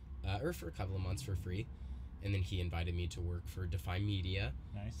 or for a couple of months for free, and then he invited me to work for Defy Media.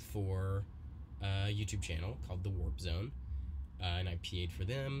 Nice. For a YouTube channel called The Warp Zone, and I PA'd for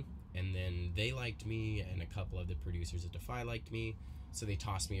them. And then they liked me, and a couple of the producers at Defy liked me, so they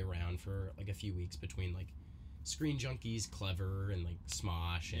tossed me around for like a few weeks between like Screen Junkies, Clever, and like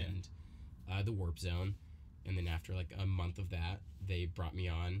Smosh and the Warp Zone. And then after like a month of that, they brought me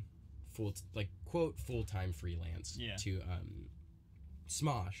on full-time freelance to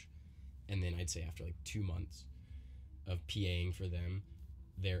Smosh. And then I'd say after like 2 months of PAing for them,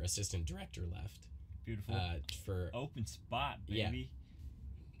 their assistant director left. Beautiful. For open spot, baby.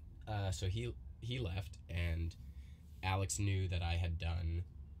 So he left, and Alex knew that I had done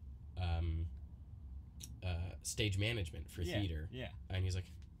stage management for theater. Yeah. And he's like,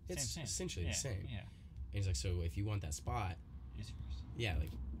 it's essentially the same. Yeah. And he's like, so if you want that spot, it's yours. Yeah,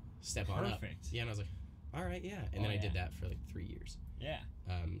 like step on up. Perfect. Yeah, and I was like, all right, yeah. And then I did that for like 3 years. Yeah.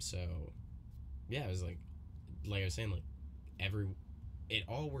 So yeah, it was like I was saying, like it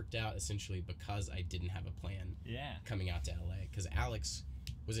all worked out essentially because I didn't have a plan. Yeah. Coming out to LA, because Alex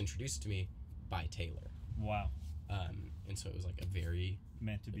was introduced to me by Taylor. Wow. And so it was like a very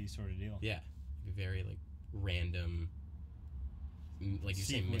meant to be sort of deal. Yeah, very like random, like you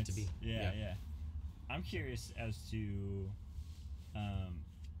say, meant to be. Yeah. I'm curious as to,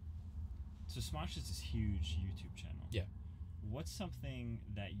 so Smosh is this huge YouTube channel. Yeah. What's something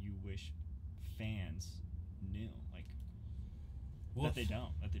that you wish fans knew, like that they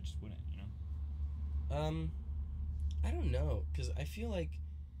don't, that they just wouldn't, you know? I don't know, because I feel like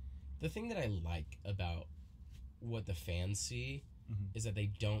the thing that I like about what the fans see is that they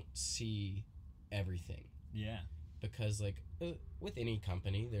don't see everything. Yeah. Because like with any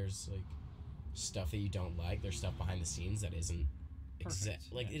company, there's like stuff that you don't like. There's stuff behind the scenes that isn't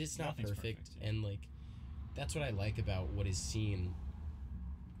exact. Like it is not perfect, and like that's what I like about what is seen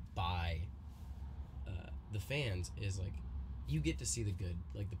by the fans is like you get to see the good,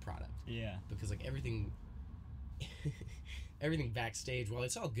 like the product. Yeah. Because like everything backstage, while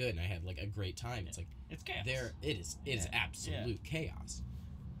it's all good and I had like a great time, it's like it's chaos. It is absolute chaos.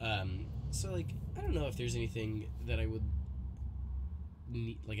 So like I don't know if there's anything that I would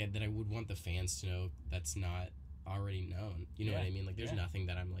need, like that I would want the fans to know that's not already known. You know what I mean? Like there's nothing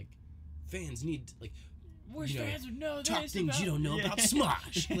that I'm like fans need, like wish fans would know top this things about, you don't know about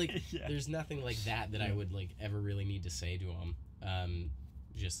Smosh. Like there's nothing like that I would like ever really need to say to them.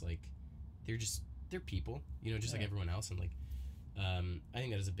 Just like they're people, you know, just like everyone else. And like I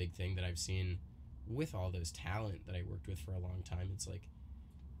think that is a big thing that I've seen with all those talent that I worked with for a long time. It's like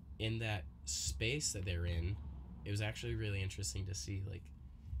in that space that they're in, it was actually really interesting to see like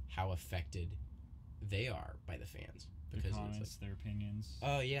how affected they are by the fans, because their comments, their opinions.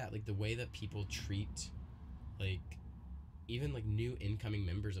 Oh yeah, like the way that people treat like even like new incoming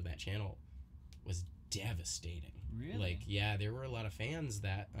members of that channel was devastating. Really? Like yeah, there were a lot of fans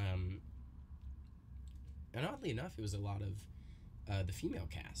that and oddly enough it was a lot of the female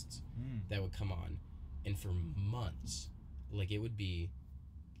casts that would come on, and for months like it would be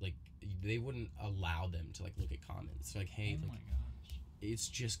like they wouldn't allow them to like look at comments. Like hey, oh like my gosh, it's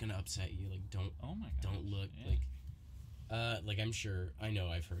just gonna upset you, like don't don't look. Like I'm sure I know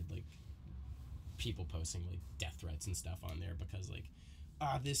I've heard like people posting like death threats and stuff on there because like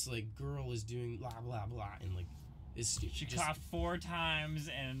this like girl is doing blah blah blah, and like is stupid. She coughed 4 times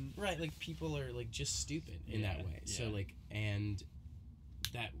and right, like people are like just stupid in that way. So like, and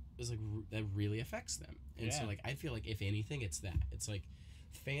that was like that really affects them. And so like I feel like if anything it's like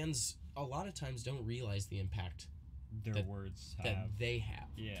fans a lot of times don't realize the impact their words have. That they have.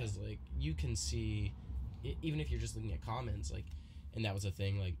 Because like you can see even if you're just looking at comments, like, and that was a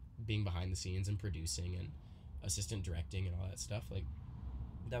thing, like being behind the scenes and producing and assistant directing and all that stuff, like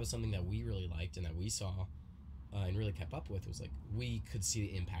that was something that we really liked and that we saw and really kept up with was like we could see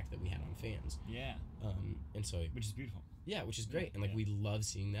the impact that we had on fans. Yeah. And so which is beautiful. Yeah, which is great. And like we love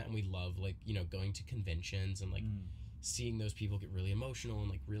seeing that, and we love like, you know, going to conventions and like seeing those people get really emotional and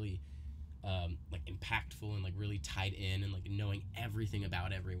like really like impactful and like really tied in and like knowing everything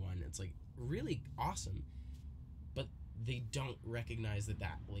about everyone. It's like really awesome. But they don't recognize that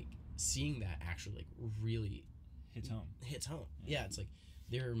like seeing that actually like really hits home. Yeah, it's like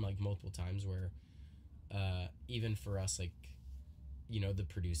there are like multiple times where even for us, like, you know, the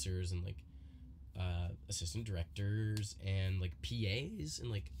producers and like assistant directors and like PAs and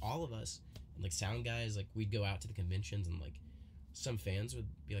like all of us and like sound guys, like we'd go out to the conventions and like some fans would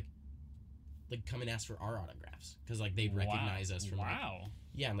be like come and ask for our autographs because like they'd recognize us from like,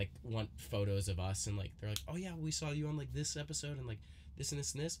 and like want photos of us, and like they're like, oh yeah, we saw you on like this episode and like this and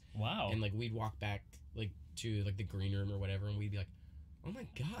this and this. And like we'd walk back like to like the green room or whatever, and we'd be like, oh my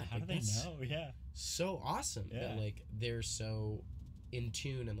god, how like, do they know? So awesome that like they're so in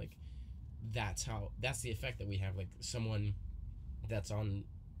tune, and like that's the effect that we have. Like someone that's on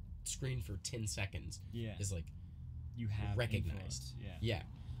screen for 10 seconds is like you have recognized.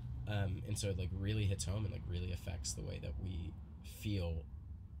 And so it like really hits home and like really affects the way that we feel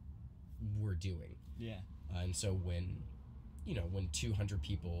we're doing. And so when 200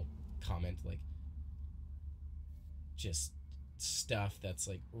 people comment like just stuff that's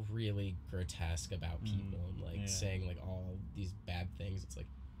like really grotesque about people and like saying like all these bad things, it's like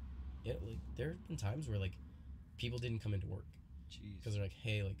there have been times where like people didn't come into work because they're like,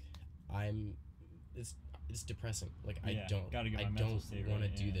 hey, like it's depressing, like I don't want to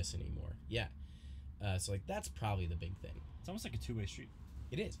do this anymore. So like that's probably the big thing. It's almost like a two-way street.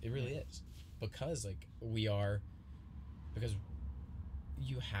 It really is, because like because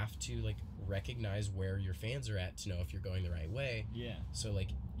you have to like recognize where your fans are at to know if you're going the right way. So like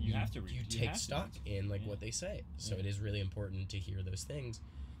you take stock in like what they say. So it is really important to hear those things,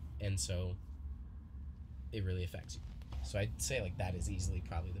 and so it really affects you. So I'd say like that is easily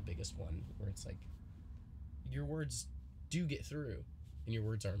probably the biggest one, where it's like your words do get through and your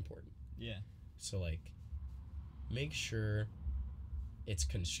words are important. So like make sure it's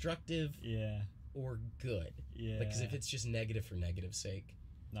constructive or good. Like, because if it's just negative for negative's sake,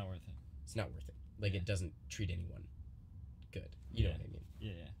 not worth it. It's not worth it. Like it doesn't treat anyone good. You know what I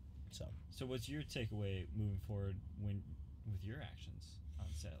mean? So what's your takeaway moving forward with your actions on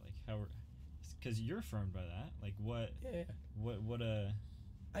set? Like how, because you're affirmed by that. Like what? What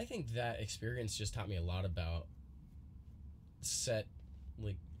I think that experience just taught me a lot about set,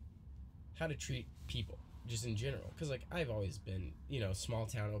 like how to treat people just in general. Because like I've always been, you know, small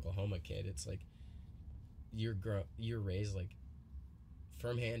town Oklahoma kid. It's like you're raised like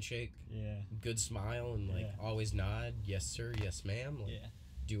firm handshake, good smile, and like always nod, yes sir, yes ma'am, like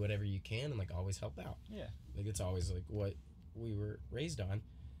do whatever you can, and like always help out. Like it's always like what we were raised on,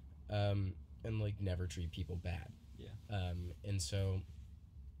 and like never treat people bad. And so,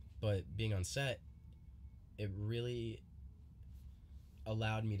 but being on set, it really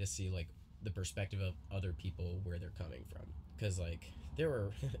allowed me to see like the perspective of other people, where they're coming from. Because like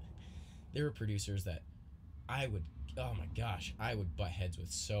there were producers that I would butt heads with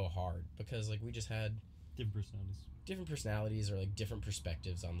so hard, because like we just had different personalities or like different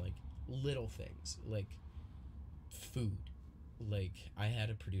perspectives on like little things like food. Like I had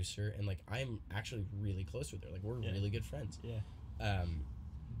a producer, and like I'm actually really close with her, like we're really good friends.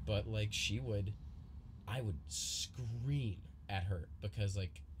 But like I would scream at her because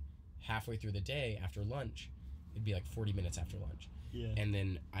like halfway through the day after lunch, it'd be like 40 minutes after lunch, and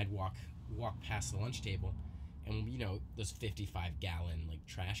then I'd walk past the lunch table, and you know those 55-gallon like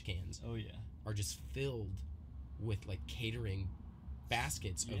trash cans are just filled with like catering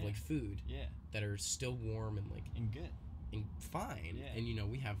baskets of like food that are still warm and like and good and fine, and you know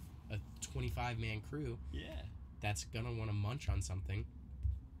we have a 25-man crew that's gonna want to munch on something.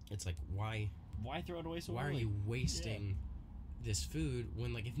 It's like why throw it away so why early? are you wasting this food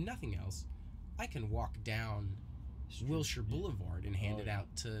when, like, if nothing else, I can walk down Wilshire Boulevard and hand it out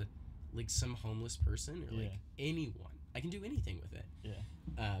to like some homeless person or like anyone. I can do anything with it.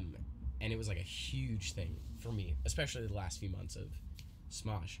 And it was like a huge thing for me, especially the last few months of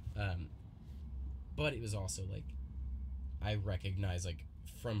Smosh. But it was also like I recognize, like,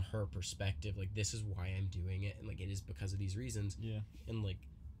 from her perspective, like, this is why I'm doing it, and like it is because of these reasons. And like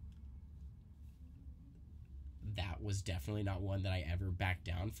that was definitely not one that I ever backed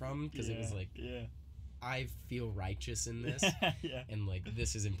down from, because it was like I feel righteous in this. And like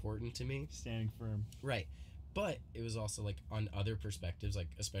this is important to me, standing firm, right? But it was also like on other perspectives, like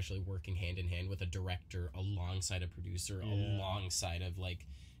especially working hand in hand with a director alongside a producer, alongside of like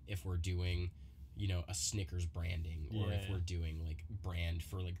if we're doing you know, a Snickers branding, or if we're doing like brand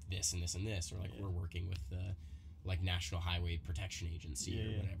for like this and this and this, or like we're working with the like National Highway Protection Agency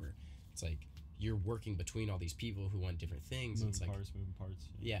or whatever. It's like you're working between all these people who want different things. Moving parts.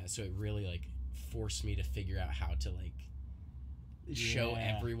 Yeah, so it really like forced me to figure out how to like show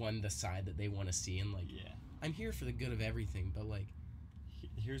everyone the side that they want to see, and like I'm here for the good of everything, but like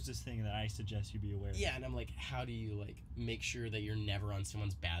here's this thing that I suggest you be aware of. Yeah, and I'm like, how do you like make sure that you're never on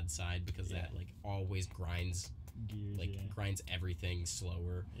someone's bad side, because that like always grinds gears, grinds everything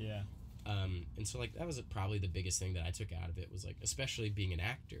slower. Yeah. And so like that was probably the biggest thing that I took out of it, was like, especially being an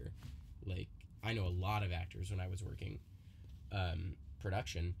actor, like I know a lot of actors when I was working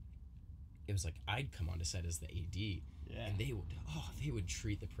production. It was like I'd come onto set as the AD, and they would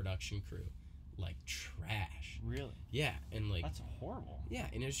treat the production crew like trash. Really? Yeah, and like that's horrible. Yeah,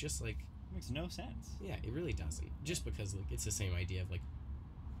 and it's just like it makes no sense. Yeah, it really doesn't. Just because like it's the same idea of like,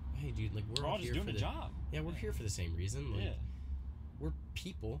 hey dude, like we're all just here doing for the job. Yeah, we're here for the same reason. Like we're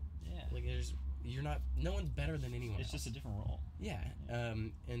people. Yeah. Like no one's better than anyone else. It's just a different role. Yeah.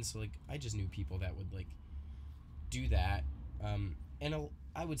 And so like I just knew people that would like do that. And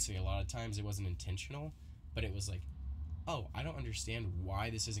I would say a lot of times it wasn't intentional, but it was like, oh, I don't understand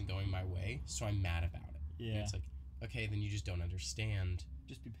why this isn't going my way, so I'm mad about it. Yeah. And it's like, okay, then you just don't understand.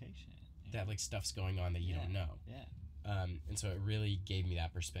 Just be patient. That like stuff's going on that you don't know. Yeah. And so it really gave me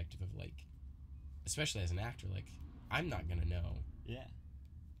that perspective of like, especially as an actor, like I'm not gonna know. Yeah.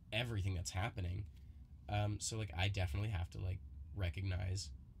 Everything that's happening. So like I definitely have to like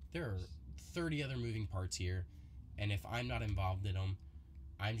recognize there are 30 other moving parts here, and if I'm not involved in them,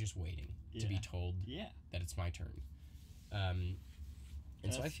 I'm just waiting to be told that it's my turn. And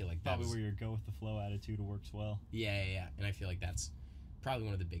so I feel like probably where your go with the flow attitude works well. Yeah. And I feel like that's probably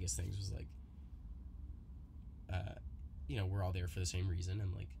one of the biggest things, was like, you know, we're all there for the same reason,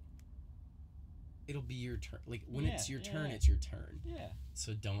 and like it'll be your turn. Like when it's your turn, it's your turn. Yeah.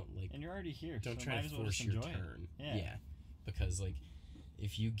 So don't like. And you're already here. Don't try to force your turn. Yeah. Because like,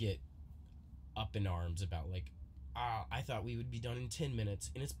 if you get up in arms about like, I thought we would be done in 10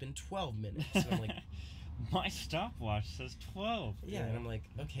 minutes, and it's been 12 minutes. And I'm like, my stopwatch says 12. Yeah, and I'm like,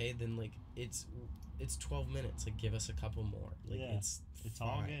 okay, then like it's 12 minutes. Like give us a couple more. Like it's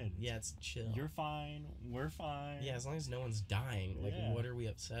all good. Yeah, it's chill. You're fine. We're fine. Yeah, as long as no one's dying. Like what are we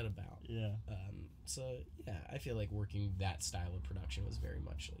upset about? Yeah. So yeah, I feel like working that style of production was very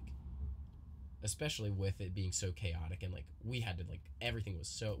much like, especially with it being so chaotic, and like we had to like everything was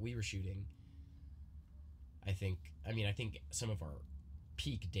so, we were shooting. I think some of our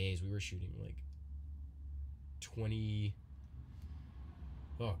peak days we were shooting like 25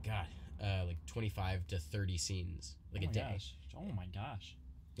 to 30 scenes like a day. Oh my gosh.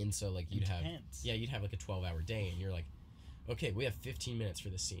 And so like you'd have like a 12-hour day, and you're like, okay, we have 15 minutes for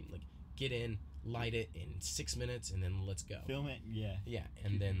this scene. Like get in, light it in 6 minutes, and then let's go. Film it. Yeah.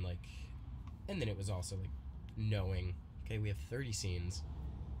 And then it was also like knowing, okay, we have 30 scenes.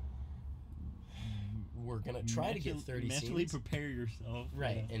 We're gonna try to get 30 mentally scenes. Prepare yourself.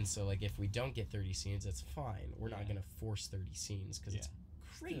 Right. And so like if we don't get 30 scenes, that's fine. We're not gonna force 30 scenes, because it's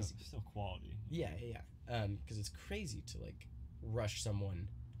crazy. Still quality. Yeah. Because it's crazy to like rush someone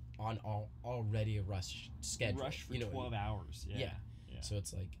on already a rush schedule. Rush for 12 hours. Yeah. So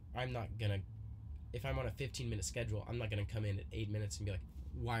it's like, I'm not gonna, if I'm on a 15-minute schedule, I'm not gonna come in at 8 minutes and be like,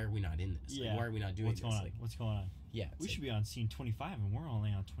 why are we not in this? Like, why are we not doing this? Like, what's going on? Yeah. We should be on scene 25 and we're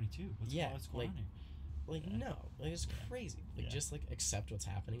only on 22. What's going on here? Like no, like it's crazy. Like just like accept what's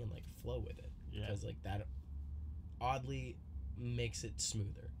happening and like flow with it. Yeah. Because like that oddly makes it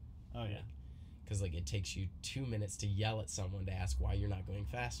smoother. Oh yeah. Because like it takes you 2 minutes to yell at someone to ask why you're not going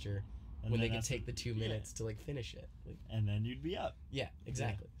faster, and when they can take the 2 minutes to like finish it. Like, and then you'd be up. Yeah,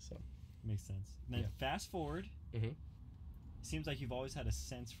 exactly. So makes sense. And then fast forward. Mm-hmm. It seems like you've always had a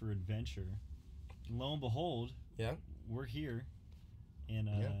sense for adventure. And lo and behold, we're here in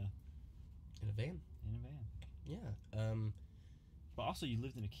a van. Yeah. But also you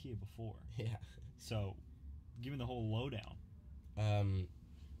lived in a Kia before. Yeah. So, give me the whole lowdown.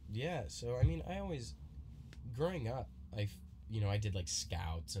 Yeah. So I mean, I always, growing up, I did like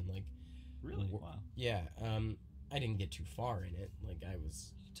scouts and like. Really? Wow. Yeah. I didn't get too far in it. Like I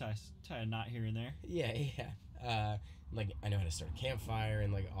was. Tie a knot here and there. Yeah. Like I know how to start a campfire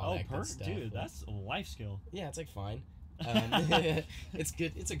and like all that good stuff. Dude, like, that's a life skill. Yeah, it's like fine. It's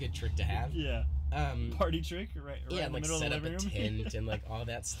good. It's a good trick to have. Yeah. Party trick, right in the middle of the living room. Set up a tent and like all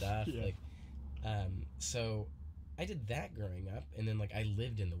that stuff. Yeah. Like, so I did that growing up, and then like I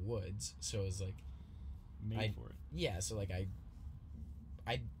lived in the woods, so it was like made for it. Yeah, so like I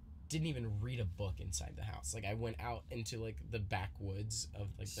didn't even read a book inside the house. Like I went out into like the backwoods of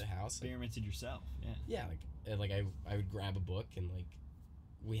like the house. Experimented yourself. Yeah. Yeah, like I would grab a book and like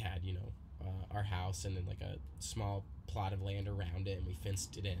we had, you know, our house and then like a small plot of land around it and we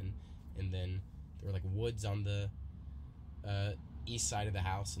fenced it in, and then there were like woods on the east side of the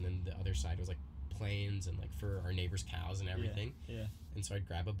house, and then the other side was like plains and like for our neighbors' cows and everything. Yeah. And so I'd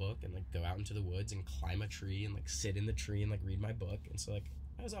grab a book and like go out into the woods and climb a tree and like sit in the tree and like read my book. And so like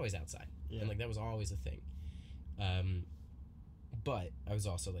I was always outside. Yeah. And like that was always a thing. But I was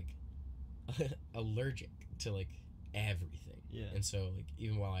also like allergic to like everything. Yeah. And so like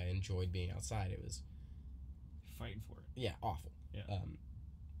even while I enjoyed being outside, it was fighting for it. Yeah, awful. Yeah.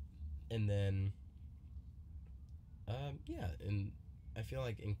 And then yeah, and I feel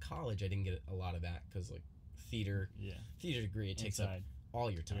like in college I didn't get a lot of that because like theater degree, it takes up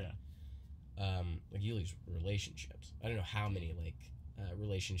all your time. Yeah. Like you lose relationships. I don't know how many like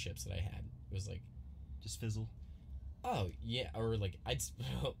relationships that I had. It was like just fizzle. Oh yeah, or like I'd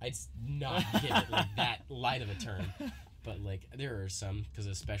not give it like that light of a term, but like there are some, because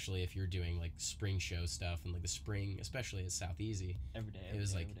especially if you're doing like spring show stuff and like the spring, especially at South Easy, every day. It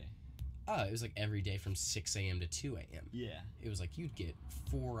was like every day from 6 a.m. to 2 a.m. Yeah. It was like you'd get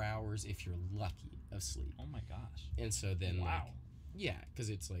 4 hours if you're lucky of sleep. Oh my gosh. And so then wow. Like yeah, because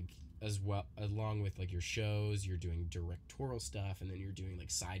it's like as well along with like your shows, you're doing directorial stuff, and then you're doing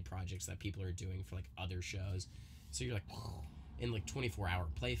like side projects that people are doing for like other shows. So you're like in like 24-hour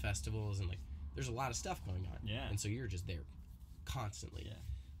play festivals, and like there's a lot of stuff going on. Yeah. And so you're just there constantly.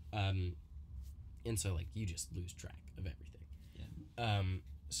 Yeah. And so like you just lose track of everything. Yeah.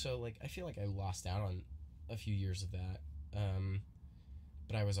 So like I feel like I lost out on a few years of that.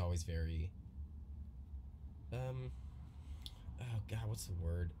 But I was always very oh god, what's the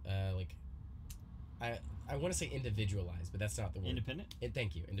word? Like I want to say individualized, but that's not the word. Independent?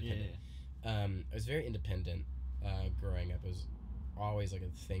 Thank you, independent. Yeah. I was very independent growing up. It was always like a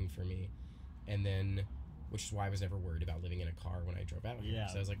thing for me. And then, which is why I was never worried about living in a car when I drove out here. Yeah.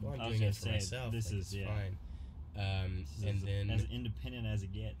 So I was like, well, I'm doing it for myself. This like, is it's fine. And then as independent as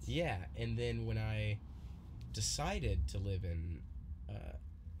it gets. Yeah, and then when I decided to live in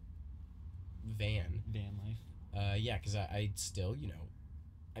van life. Yeah, because I still, you know,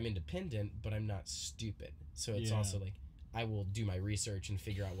 I'm independent, but I'm not stupid. So it's also like I will do my research and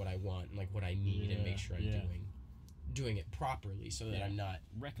figure out what I want and like what I need and make sure I'm doing it properly so that I'm not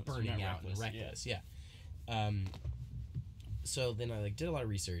burning out and reckless. Yeah. So then I like did a lot of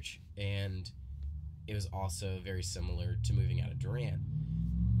research, and it was also very similar to moving out of Durant.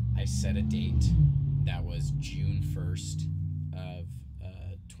 I set a date that was June 1st of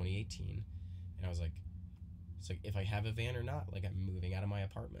 2018, and I was like, it's like if I have a van or not, like I'm moving out of my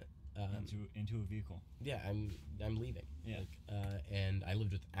apartment into a vehicle. Yeah, I'm leaving. Yeah. Like, and I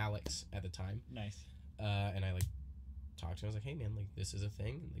lived with Alex at the time. Nice. And I like talked to him. I was like, hey man, like this is a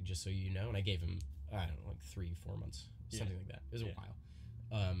thing, like just so you know. And I gave him I don't know, like 3-4 months, something like that. It was a while.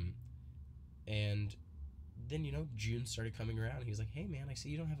 And then, you know, June started coming around. He was like, hey man, I see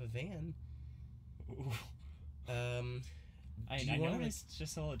you don't have a van. I noticed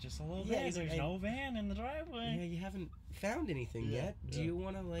just a little bit. There's no van in the driveway. Yeah, you haven't found anything yet. Do you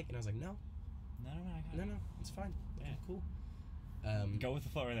want to like? And I was like, no, I got it. No, it's fine. Yeah. Okay, cool. Go with the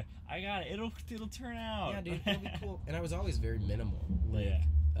flow right there. I got it. It'll turn out. Yeah, dude, it'll be cool. And I was always very minimal. Like,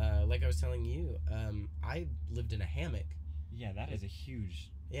 like I was telling you, I lived in a hammock. Yeah, that is a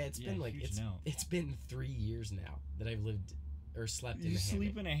huge. Yeah, it's been like it's been 3 years now that I've lived or slept in a hammock. You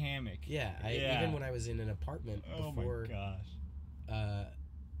sleep in a hammock. Yeah, even when I was in an apartment before. Oh my gosh.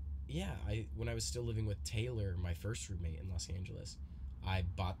 When I was still living with Taylor, my first roommate in Los Angeles, I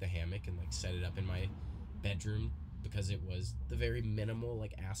bought the hammock and like set it up in my bedroom because it was the very minimal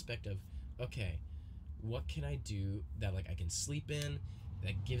like aspect of, okay, what can I do that like I can sleep in,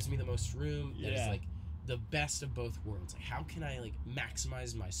 that gives me the most room, that is like the best of both worlds. Like how can I like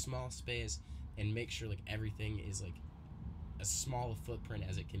maximize my small space and make sure like everything is like as small a footprint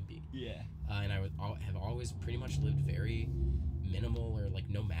as it can be. Yeah. And I have always pretty much lived very minimal or like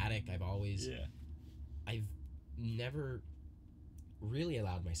nomadic. I've never really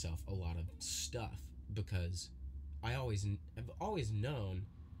allowed myself a lot of stuff because I've always known,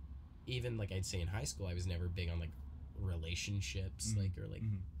 even like I'd say in high school, I was never big on like relationships, like or like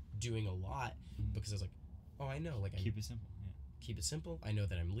doing a lot because I was like, oh, I know, like keep it simple. Yeah. Keep it simple. I know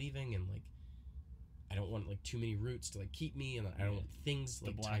that I'm leaving, and like I don't want like too many roots to like keep me, and I don't want things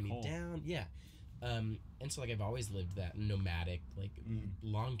like tie me down. Yeah. And so like I've always lived that nomadic, like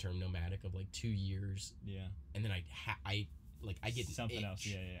long-term nomadic of like 2 years. Yeah. And then I get something else.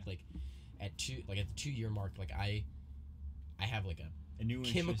 Yeah. Like at the 2 year mark, like I have like a new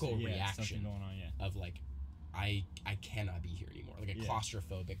chemical interest, reaction going on, of like I cannot be here anymore, like a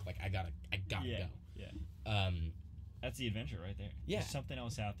claustrophobic, like I gotta go. That's the adventure right there. There's something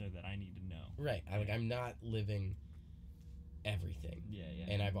else out there that I need to know. Right. I'm not living everything.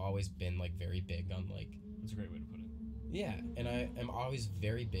 And I've always been like very big on like, that's a great way to put it. Yeah, and I am always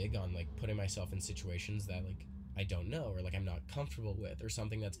very big on like putting myself in situations that like I don't know or like I'm not comfortable with or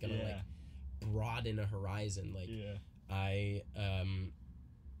something that's gonna like broaden a horizon. Like I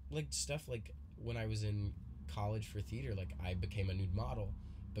like stuff like when I was in college for theater, like I became a nude model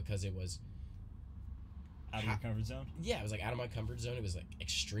because it was out of your comfort zone. Yeah, it was like out of my comfort zone. It was like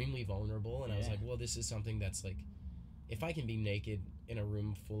extremely vulnerable, and I was like, well, this is something that's like, if I can be naked in a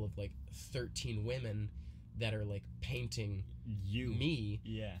room full of like 13 women that are like painting me,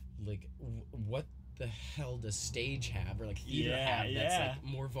 like what the hell does stage have or like theater have that's like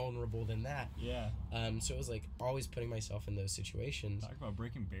more vulnerable than that? So it was like always putting myself in those situations. Talk about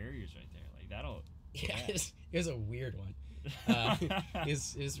breaking barriers right there, like that'll it was a weird one. It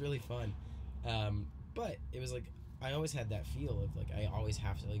was really fun, but it was like I always had that feel of like I always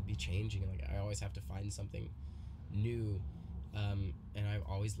have to like be changing, like I always have to find something new, and I've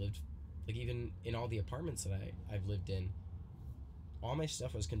always lived like, even in all the apartments that I've lived in, all my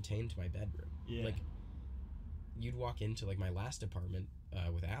stuff was contained to my bedroom. Like you'd walk into like my last apartment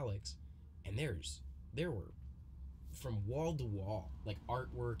with Alex, and there were from wall to wall like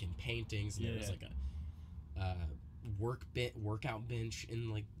artwork and paintings, and there was like a workout bench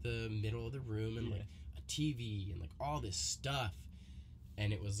in like the middle of the room, and like a TV and like all this stuff.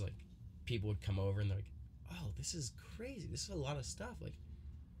 And it was like people would come over and they're like, oh, this is crazy, this is a lot of stuff, like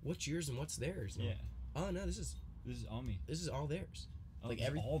what's yours and what's theirs? And like, oh no, this is all me, this is all theirs. Like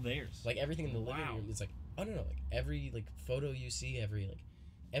all theirs, like everything in the living room is like, oh no, like every like photo you see,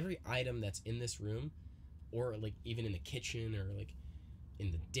 every item that's in this room, or like even in the kitchen or like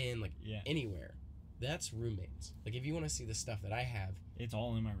in the den, like anywhere, that's roommates. Like if you want to see the stuff that I have, it's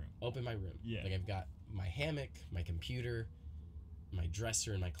all in my room. Open my room. Like I've got my hammock, my computer, my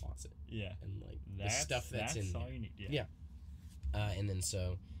dresser, and my closet. And like the stuff that's in all there. You need. And then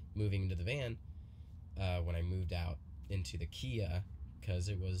so moving into the van, when I moved out into the Kia, because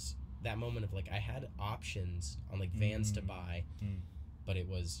it was that moment of like I had options on like vans to buy, but I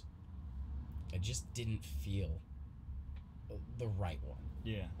just didn't feel the right one.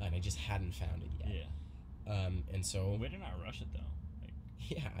 And I just hadn't found it yet. And so we did not rush it though. Like,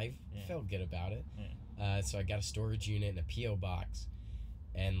 I felt good about it. So I got a storage unit and a P.O. box,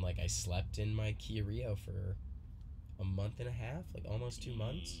 and like I slept in my Kia Rio for a month and a half, like almost 2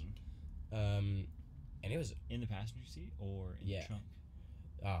 months. And it was in the passenger seat or in the trunk.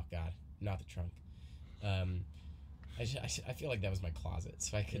 Oh god, not the trunk. I feel like that was my closet,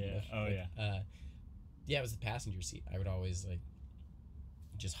 so I couldn't. It was the passenger seat. I would always like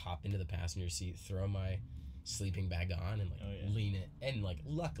just hop into the passenger seat, throw my sleeping bag on, and like lean it. And like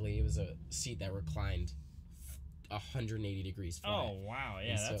luckily it was a seat that reclined 180 degrees flat. Oh wow,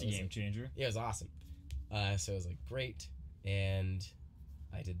 that's a game changer. It was awesome. So it was like great, and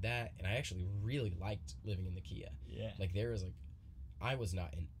I did that, and I actually really liked living in the Kia. Like there was like, I was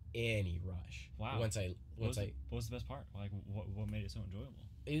not in any rush. Wow. What was the best part? Like what made it so enjoyable?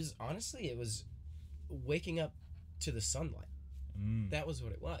 It was waking up to the sunlight. That was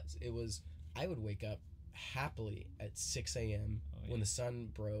what it was. It was, I would wake up happily at 6 a.m. when the sun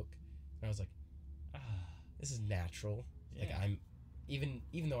broke, and I was like, this is natural. Like I'm, even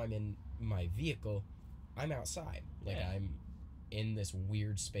though I'm in my vehicle, I'm outside. Like I'm in this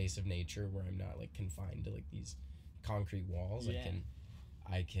weird space of nature where I'm not like confined to like these concrete walls.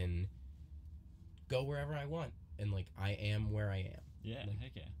 I can go wherever I want, and like I am where I am.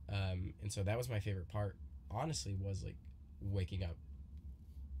 And so that was my favorite part, honestly, was like waking up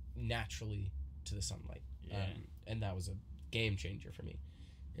naturally to the sunlight. And that was a game changer for me.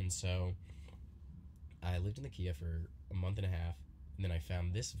 And so I lived in the Kia for a month and a half, and then I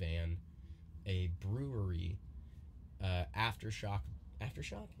found this van, a brewery, Aftershock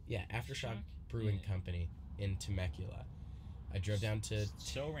Brewing Company in Temecula. I drove down to...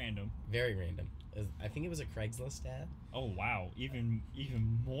 So random. Very random. I think it was a Craigslist ad. Oh, wow. Even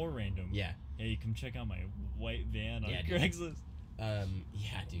more random. Yeah. Yeah, you come check out my white van on Craigslist.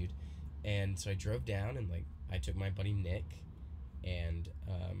 Dude. And so I drove down, and like I took my buddy Nick, and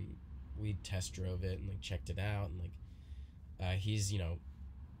we test drove it and like checked it out, and like he's,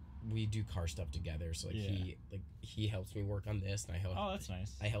 we do car stuff together, so like he helps me work on this, and that's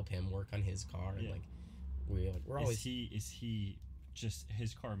nice. I help him work on his car, and like we're always... Is he just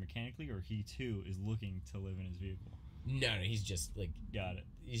his car mechanically, or he too is looking to live in his vehicle? No, he's just like... Got it.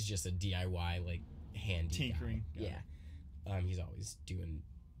 He's just a DIY like handy tinkering guy. He's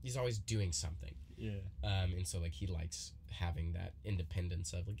always doing something. Yeah. And so like he likes having that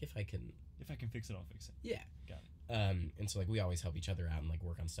independence of like if I can fix it, I'll fix it. Yeah. Got it. And so like we always help each other out and like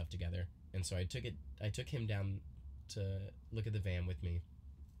work on stuff together. And so I took him down to look at the van with me,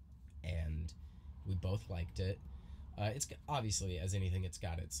 and we both liked it. It's obviously, as anything, it's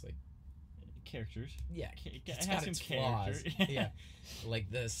got its like characters. Yeah, it has some flaws. Yeah,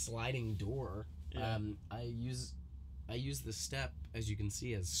 like the sliding door. Yeah. I use the step, as you can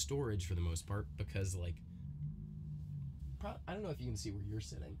see, as storage for the most part, because like I don't know if you can see where you're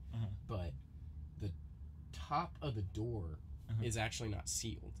sitting, but the top of the door is actually not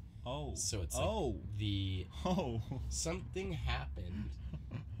sealed. Oh. So it's like something happened.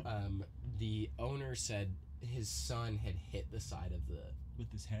 The owner said his son had hit the side of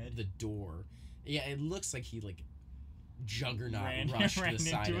with his head, the door. Yeah, it looks like he like juggernaut rushed the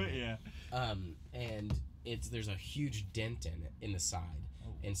side of it. Yeah. And there's a huge dent in the side.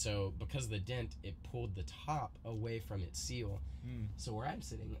 Oh. And so because of the dent, it pulled the top away from its seal. So where I'm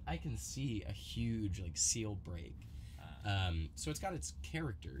sitting, I can see a huge like seal break. So it's got its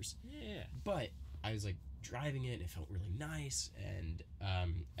characters. Yeah. But I was like driving it and it felt really nice, and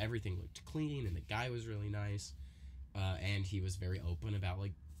everything looked clean, and the guy was really nice, and he was very open about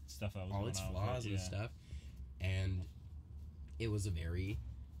like stuff all its flaws and stuff. And it was a very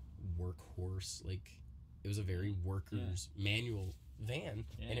workhorse, like it was a very worker's manual van,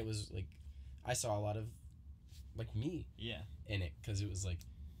 and it was like I saw a lot of like me in it, because it was like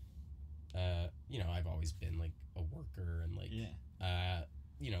you know, I've always been like a worker, and like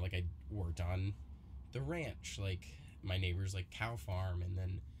you know, like I worked on the ranch, like my neighbor's like cow farm, and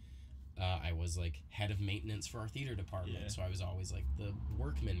then I was like head of maintenance for our theater department, so I was always like the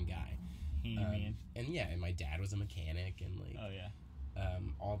workman guy. And my dad was a mechanic, and like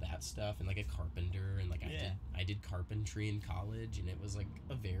all that stuff, and like a carpenter, and like I did carpentry in college, and it was like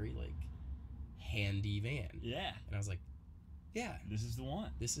a very like handy van. Yeah. And I was like, yeah, this is the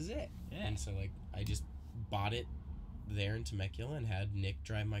one. This is it. Yeah. And so like I just bought it there in Temecula and had Nick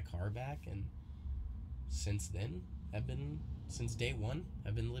drive my car back, and since then since day one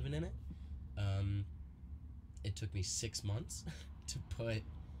I've been living in it. It took me 6 months to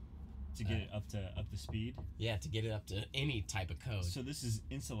get it up to speed. Yeah, to get it up to any type of code. So this is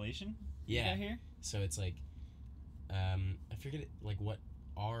installation? Yeah. You got here? So it's like I forget it, like what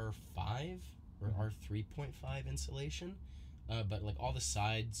R5 or R3.5 insulation. But like all the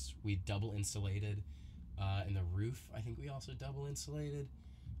sides we double insulated, and the roof I think we also double insulated,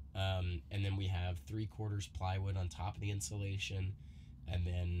 and then we have 3/4 plywood on top of the insulation, and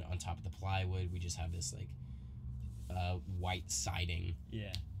then on top of the plywood we just have this like white siding.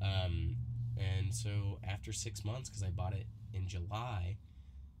 Yeah. And so after 6 months, because I bought it in July,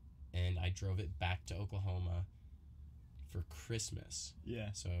 and I drove it back to Oklahoma for Christmas.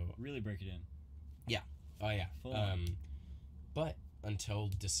 Yeah. So really break it in. Yeah. Oh yeah. Full on. But until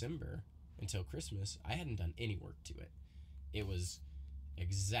Christmas, I hadn't done any work to it. It was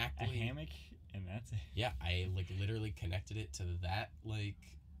exactly a hammock, and that's it. Yeah, I like literally connected it to that, like,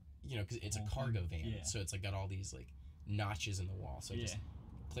 you know, because it's a cargo van, so it's like got all these like notches in the wall. So I just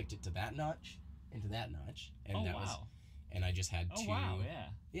clicked it to that notch, and to that notch, and and I just had two.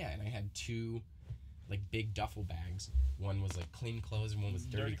 Yeah, and I had two like big duffel bags. One was like clean clothes, and one was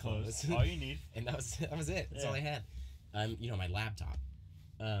dirty clothes. All you need. And that was it. That's all I had. You know, my laptop.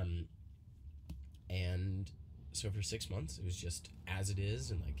 And so for 6 months, it was just as it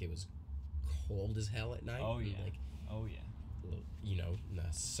is, and like it was cold as hell at night. Oh yeah. And, like, oh yeah. You know, in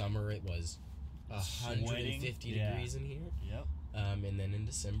the summer it was 150 degrees in here. Yep. And then in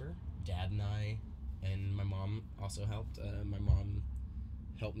December, Dad and I, and my mom also helped. My mom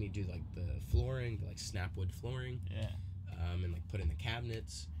helped me do like the flooring, like snapwood flooring. Yeah. And like put in the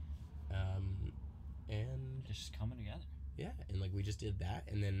cabinets. And it's just coming together. Yeah, and like we just did that,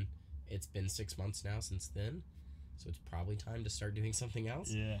 and then it's been 6 months now since then, so it's probably time to start doing something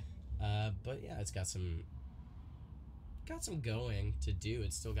else. Yeah. But yeah, it's got some going to do.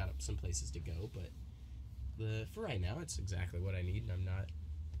 It's still got some places to go, but for right now, it's exactly what I need, and I'm not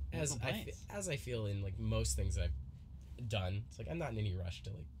as I feel in like most things I've done. It's like I'm not in any rush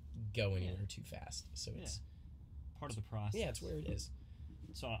to like go anywhere too fast. So it's part of the process. Yeah, it's where it is.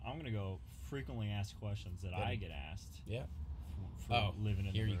 So I'm gonna go frequently asked questions that I get asked. Yeah. For living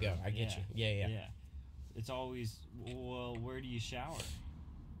in here the you go. I get you. Yeah. It's always, well, where do you shower?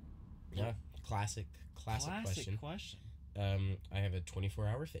 Yeah. Classic question. I have a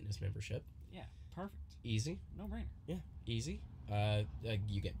 24-hour fitness membership. Yeah. Perfect. Easy. No brainer. Yeah. Easy.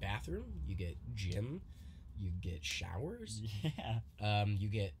 You get bathroom. You get gym. You get showers. Yeah. You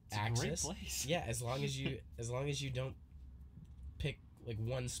get access. It's a great place. Yeah. As long as you don't pick like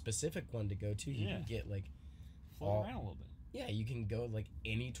one specific one to go to. You can get like float around a little bit. Yeah, you can go like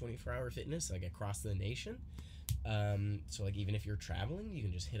any 24-hour fitness like across the nation. So like even if you're traveling, you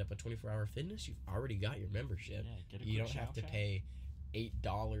can just hit up a 24-hour fitness. You've already got your membership. Yeah, get a you don't have to pay $8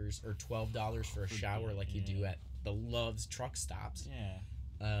 or $12 for a shower like you do at the Love's truck stops.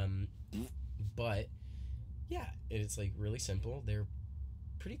 Yeah. But yeah, it's like really simple. They're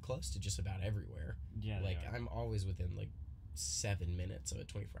pretty close to just about everywhere. Yeah. Like I'm always within like 7 minutes of a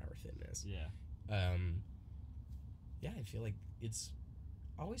 24-hour fitness. Yeah. Yeah, I feel like it's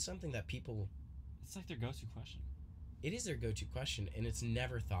always something that people. It's like their go-to question. It is their go-to question, and it's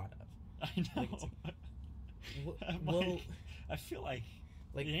never thought of. I know. Well, I feel like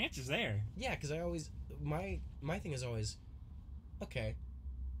the answer's there. Yeah, because I always my thing is always, okay,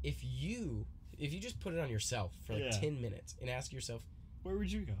 if you just put it on yourself for like 10 minutes and ask yourself, where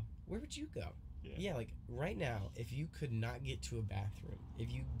would you go? Where would you go? Yeah, like right now, if you could not get to a bathroom,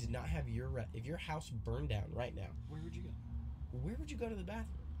 if you did not have if your house burned down right now, where would you go? Where would you go to the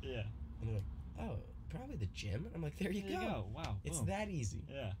bathroom? Yeah. And they're like, oh, probably the gym. I'm like, there you go. Wow. It's boom. that easy.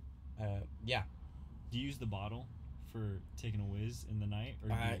 Yeah. Yeah. Do you use the bottle for taking a whiz in the night?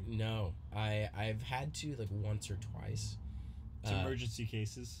 Or no. I've had to like once or twice. It's emergency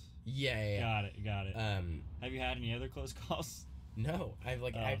cases. Yeah. Got it. Have you had any other close calls? No. I've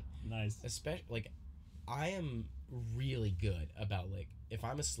nice. Especially like, I am really good about like if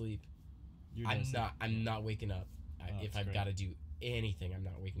I'm asleep, I'm not waking up. If I've got to do anything, I'm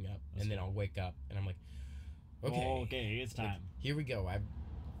not waking up, then I'll wake up and I'm like, okay, it's time. Like, here we go.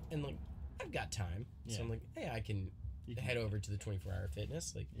 I've got time, so I'm like, hey, I can head over to the 24-hour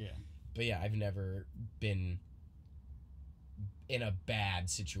fitness. Like, but yeah, I've never been in a bad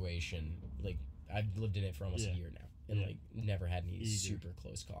situation. Like, I've lived in it for almost a year now, and like never had any super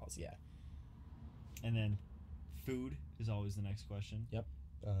close calls. Yeah. And then, food is always the next question. Yep.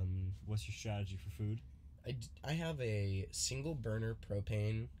 What's your strategy for food? I have a single burner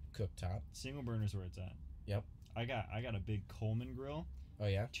propane cooktop. Single burner's where it's at. Yep. I got a big Coleman grill. Oh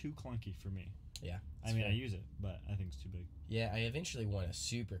yeah. Too clunky for me. Yeah. I mean, I use it, but I think it's too big. Yeah, I eventually want a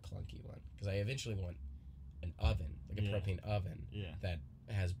super clunky one because I eventually want an oven, like a propane oven. Yeah. That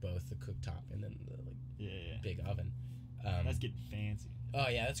has both the cooktop and then the big oven. That's getting fancy. Oh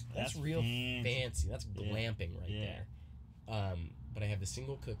yeah, that's real fancy. That's glamping right there. But I have the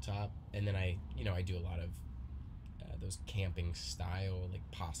single cooktop, and then I do a lot of those camping style like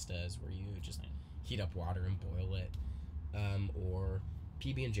pastas where you just heat up water and boil it. Or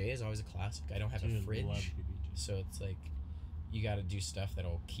PB&J is always a classic. I don't have a fridge, so it's like you got to do stuff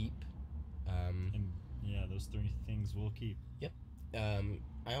that'll keep. And those 3 things will keep. Yep.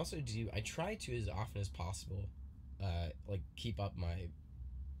 I also do. I try to as often as possible, like keep up my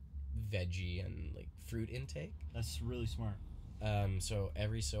veggie and like fruit intake. That's really smart. So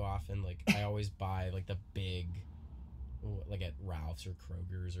every so often, like I always buy like the big, like at Ralph's or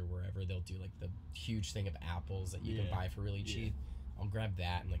Kroger's or wherever, they'll do like the huge thing of apples that you can buy for really cheap. I'll grab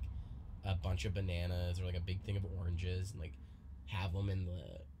that and like a bunch of bananas or like a big thing of oranges and like have them in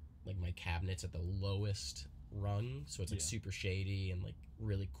the my cabinets at the lowest rung, so it's like super shady and like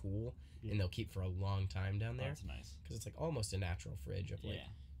really cool, and they'll keep for a long time down there. That's nice because it's like almost a natural fridge of like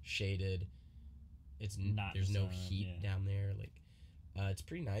shaded. It's not there's no heat down there. Like it's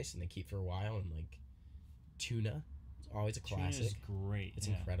pretty nice, and they keep for a while. And like tuna, it's always a classic. Tuna is great. It's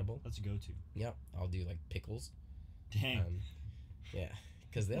incredible. That's a go-to. Yep, I'll do like pickles. Dang. Yeah,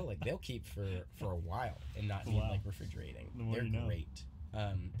 because they'll keep for a while and not need like refrigerating. They're great.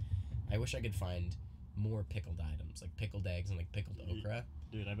 I wish I could find more pickled items like pickled eggs and like pickled okra.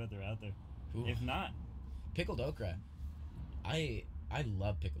 Dude, I bet they're out there. Ooh. If not, pickled okra. I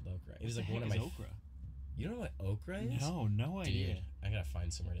love pickled okra. It is like one of my. Okra? You don't know what okra is? No idea. Dude, I gotta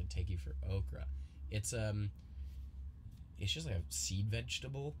find somewhere to take you for okra. It's just like a seed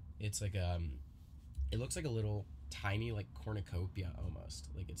vegetable. It's like it looks like a little tiny like cornucopia almost.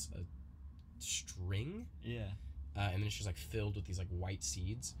 Like it's a string. Yeah. And then it's just like filled with these like white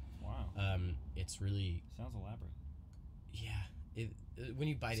seeds. Wow. It's really sounds elaborate. Yeah. When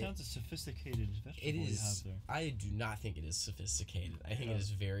you bite it, sounds a sophisticated vegetable. It is. You have there. I do not think it is sophisticated. I think it is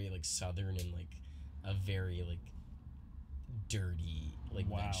very like southern and like a very like dirty like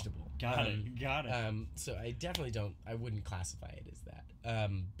vegetable. Got it. So I definitely don't. I wouldn't classify it as that.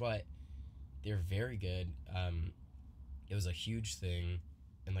 But they're very good. It was a huge thing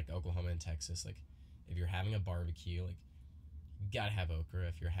in like Oklahoma and Texas. Like if you're having a barbecue, like you gotta have okra.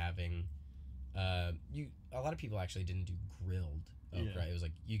 If you're having, a lot of people actually didn't do grilled okra. It was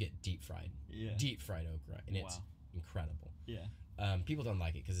like you get deep fried okra, and it's incredible. Yeah. People don't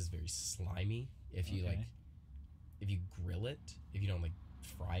like it because it's very slimy. If you like, if you grill it, if you don't like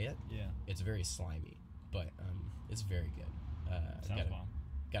fry it, it's very slimy, but it's very good. Sounds bomb.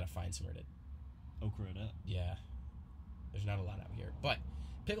 Gotta find somewhere to okra it up. Yeah, there's not a lot out here, but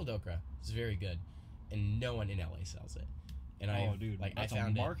pickled okra is very good, and no one in LA sells it. And that's a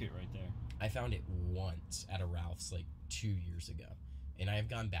market right there. I found it once at a Ralph's like 2 years ago, and I have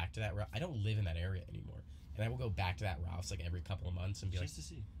gone back to that. I don't live in that area anymore, and I will go back to that Ralph's like every couple of months and be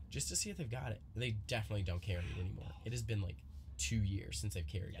just to see if they've got it. They definitely don't carry it anymore. It has been like 2 years since they've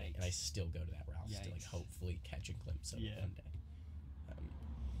carried it, and I still go to that Ralph's to like hopefully catch a glimpse of it one day.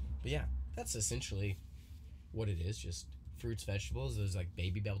 But yeah, that's essentially what it is. Just fruits, vegetables. Those like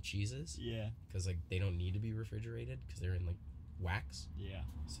Baby Bell cheeses. Yeah. Because like they don't need to be refrigerated because they're in like wax. Yeah.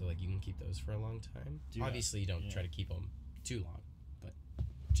 So like you can keep those for a long time. Dude, obviously you don't try to keep them too long, but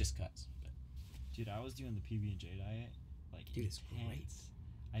just cuts. But. Dude, I was doing the PB&J diet. Like, dude, it's great.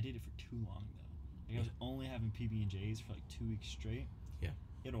 I did it for too long though. Like, I was only having PB&Js for like 2 weeks straight. Yeah.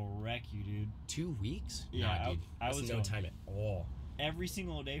 It'll wreck you, dude. 2 weeks? Yeah, nah, dude. I was no time at all. Every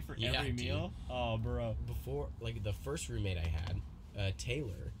single day for every meal. Dude. Oh, bro. Before, like the first roommate I had,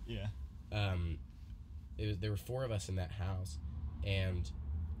 Taylor. Yeah. There were 4 of us in that house, and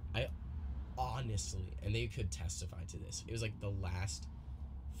I honestly, and they could testify to this, it was like the last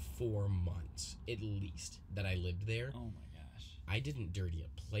 4 months at least that I lived there. Oh my gosh. I didn't dirty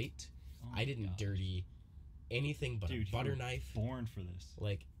a plate. I didn't dirty anything but a butter knife. Born for this.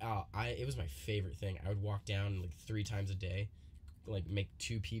 Like, it was my favorite thing. I would walk down like 3 times a day, like make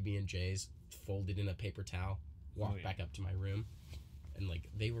 2 PB&Js, fold it in a paper towel, walk back up to my room, and like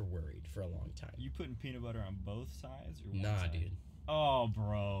they were worried for a long time. You putting peanut butter on both sides or one Nah, side? dude. Oh,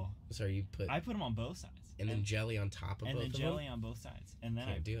 bro. Sorry, I put them on both sides. And then jelly on top of both of them? And then jelly on both sides. And then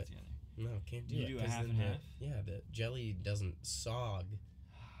can't do it. Together. No, can't do it. You do a half and half? Yeah, the jelly doesn't sog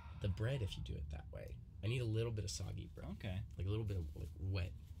the bread if you do it that way. I need a little bit of soggy bread. Okay. Like a little bit of like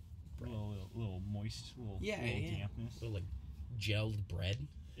wet bread. A little moist, little dampness. A little like gelled bread.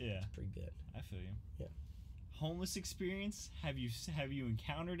 Yeah. It's pretty good. I feel you. Yeah. Homeless experience? Have you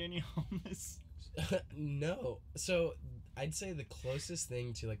encountered any homeless? No. So I'd say the closest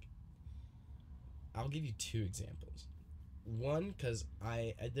thing to like, I'll give you 2 examples. One, because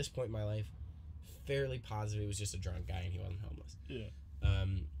I, at this point in my life, fairly positive it was just a drunk guy and he wasn't homeless. Yeah. I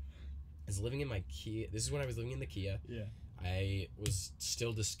was living in my Kia. This is when I was living in the Kia. Yeah. I was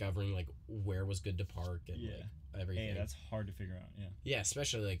still discovering like where was good to park and like everything. Hey, that's hard to figure out. Yeah. Yeah,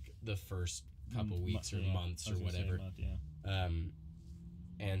 especially like the first couple weeks or months or whatever.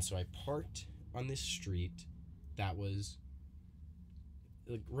 And so I parked on this street that was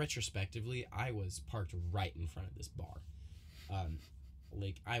like retrospectively I was parked right in front of this bar.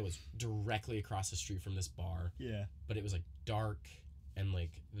 Like I was directly across the street from this bar. Yeah. But it was like dark and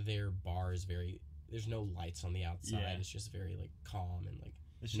like their bar is there's no lights on the outside. Yeah. It's just very like calm and like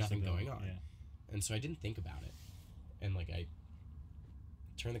there's nothing going on. Yeah. And so I didn't think about it. And like I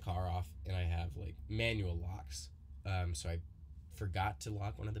turned the car off and I have like manual locks. So I forgot to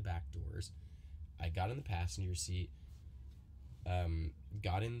lock one of the back doors. I got in the passenger seat.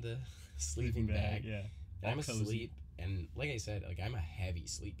 Got in the sleeping bag. Yeah. I'm asleep. And like I said, like I'm a heavy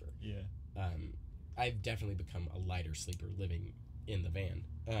sleeper. Yeah. I've definitely become a lighter sleeper living in the van.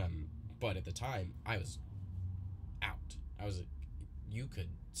 But at the time, I was out. You could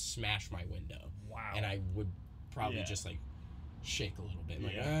smash my window. Wow. And I would probably just like shake a little bit.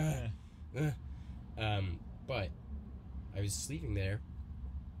 But I was sleeping there,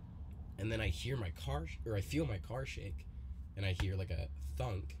 and then I hear my car, or I feel my car shake, and I hear like a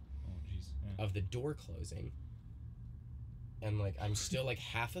thunk of the door closing. And like I'm still like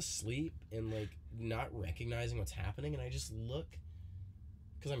half asleep and like not recognizing what's happening, and I just look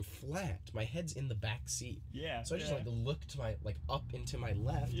because I'm flat. My head's in the back seat. Yeah. So I just like look to my like up into my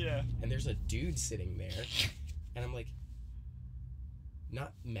left. Yeah. And there's a dude sitting there, and I'm like,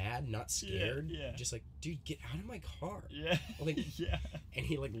 not mad, not scared. Yeah. Just like, dude, get out of my car. Yeah. Like, yeah. And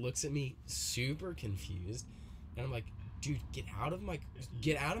he like looks at me super confused, and I'm like, dude, get out of my car.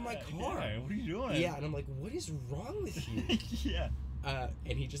 Yeah, what are you doing? Yeah, and I'm like, what is wrong with you? Yeah.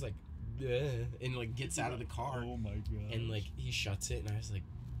 And he just like, and like gets out of the car. Oh my god. And like he shuts it, and I was like,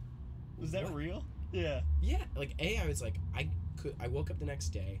 was that real? Yeah. Yeah. Like I was like, I woke up the next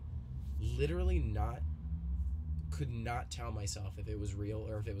day, literally could not tell myself if it was real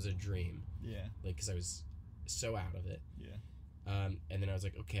or if it was a dream. Yeah. Like, because I was so out of it. Yeah. And then I was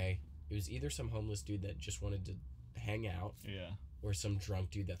like, okay, it was either some homeless dude that just wanted to hang out. Yeah. Or some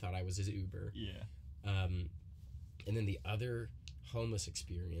drunk dude that thought I was his Uber. Yeah. And then the other homeless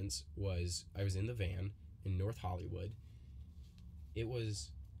experience was I was in the van in North Hollywood. It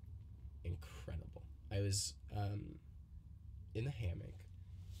was incredible. I was in the hammock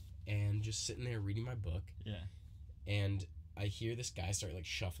and just sitting there reading my book. Yeah. And I hear this guy start like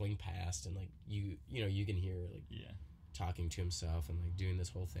shuffling past, and like you know you can hear like talking to himself and like doing this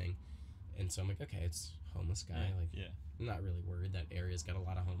whole thing. And so I'm like, okay, it's a homeless guy. I'm not really worried. That area's got a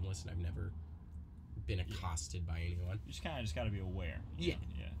lot of homeless, and I've never been accosted by anyone. You just kind of got to be aware. Yeah.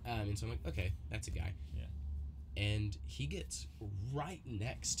 And so I'm like, okay, that's a guy. Yeah. And he gets right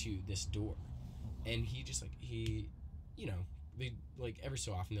next to this door, and he just like you know, they like every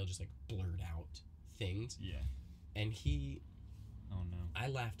so often they'll just like blurt out things. Yeah. And he. Oh no. I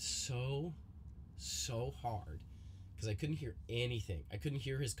laughed so hard because I couldn't hear anything. I couldn't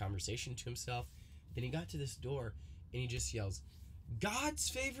hear his conversation to himself. Then he got to this door and he just yells, "God's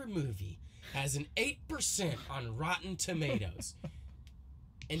favorite movie has an 8% on Rotten Tomatoes,"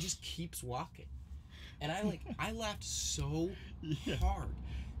 and just keeps walking. And I laughed so hard,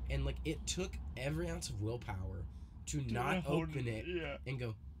 and like it took every ounce of willpower to not open it and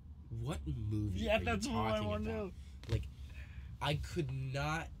go, "What movie?" Yeah, that's what I want to know. Like, I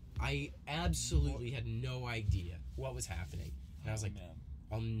absolutely had no idea what was happening. And I was like,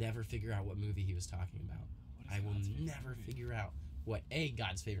 I'll never figure out what movie he was talking about. I will never figure out what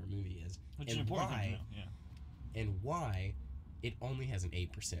God's favorite movie is, and why, and why it only has an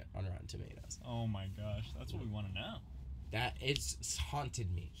 8% on Rotten Tomatoes. Oh my gosh, that's what we want to know. That it's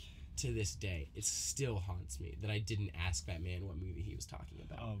haunted me to this day. It still haunts me that I didn't ask that man what movie he was talking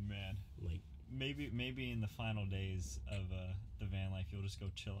about. Oh man, like maybe in the final days of the van life, you'll just go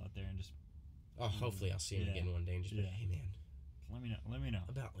chill out there and just. Oh, hopefully I'll see him again one day and just be like, "Hey man, let me know."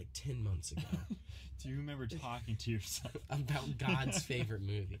 About like 10 months ago. Do you remember talking to yourself about God's favorite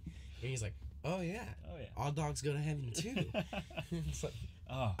movie? And he's like, "Oh yeah, all dogs go to heaven too." It's like,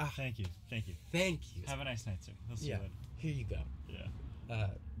 thank you. Have a nice night, sir. We'll see you later. Here you go.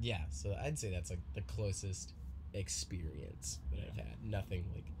 Yeah. So I'd say that's like the closest experience that I've had. Nothing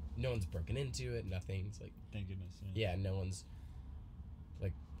like, no one's broken into it. Nothing's like, thank goodness. Yeah, no one's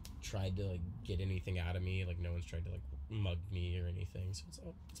like tried to like get anything out of me. Like no one's tried to like mug me or anything.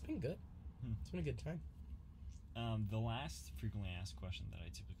 So it's been good. It's been a good time. The last frequently asked question that I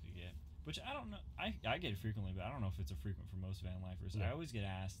typically get, which I don't know, I get it frequently, but I don't know if it's a frequent for most van lifers. No. I always get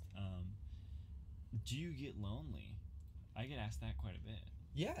asked, do you get lonely? I get asked that quite a bit.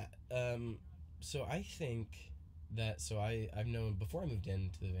 Yeah. So I think that, I've known, before I moved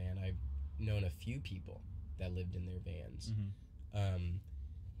into the van, I've known a few people that lived in their vans.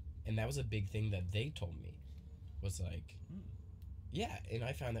 And that was a big thing that they told me, was like, yeah, and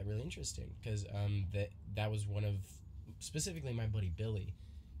I found that really interesting, because that was one of, specifically my buddy Billy.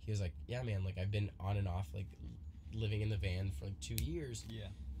 He was like, yeah man, like I've been on and off like living in the van for like 2 years. Yeah.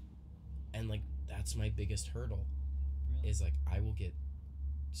 And like that's my biggest hurdle. Really? Is like I will get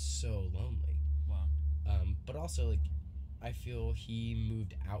so lonely. Wow. But also like I feel he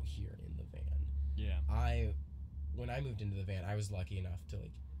moved out here in the van. Yeah. When I moved into the van, I was lucky enough to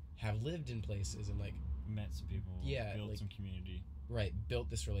like have lived in places and like met some people. Yeah. Built like, some community. Right. Built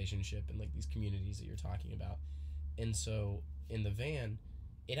this relationship and like these communities that you're talking about. And so in the van,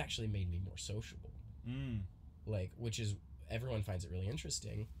 it actually made me more sociable. Like, which is, everyone finds it really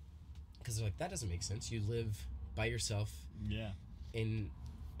interesting because they're like, that doesn't make sense. You live by yourself. Yeah. In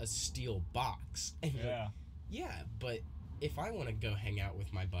a steel box. And yeah. Like, yeah, but if I want to go hang out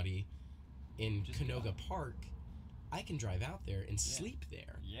with my buddy in Canoga Park, I can drive out there and sleep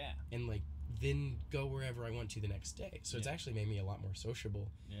there. Yeah. And like then go wherever I want to the next day. So it's actually made me a lot more sociable.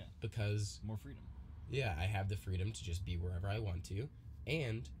 Yeah. Because more freedom. Yeah, I have the freedom to just be wherever I want to.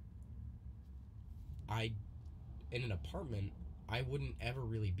 And in an apartment, I wouldn't ever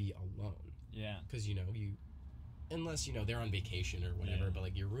really be alone. Yeah. Because, unless, they're on vacation or whatever, but,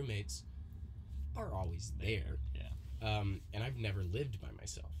 like, your roommates are always there. Yeah. And I've never lived by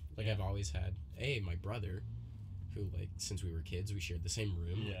myself. Like, I've always had, my brother, who, like, since we were kids, we shared the same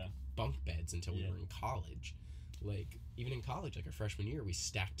room. Yeah. Like, bunk beds until we were in college. Like, even in college, like, our freshman year, we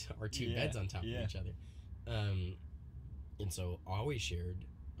stacked our two beds on top of each other. And so always shared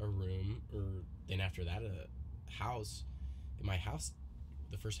a room, or then after that, a house. In my house,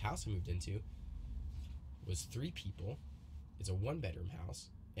 the first house I moved into was 3 people. It's a 1-bedroom house,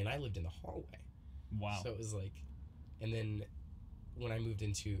 and I lived in the hallway. Wow. So it was like, and then when I moved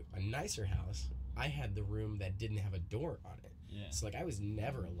into a nicer house, I had the room that didn't have a door on it. Yeah. So like I was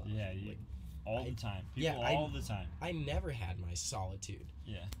never alone. Yeah. Like, all the time. People all the time. I never had my solitude.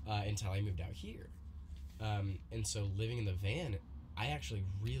 Yeah. Until I moved out here. And so living in the van, I actually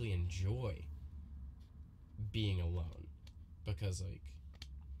really enjoy being alone because like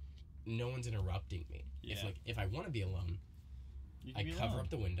no one's interrupting me. Yeah. If I want to be alone, I cover up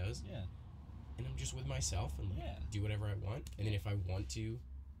the windows. Yeah. and I'm just with myself and do whatever I want. And then if I want to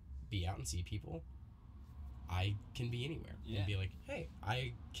be out and see people, I can be anywhere and be like, hey,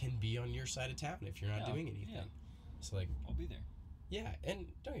 I can be on your side of town if you're not doing anything. Yeah. So like, I'll be there. Yeah, and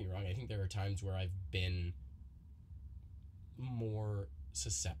don't get me wrong, I think there are times where I've been more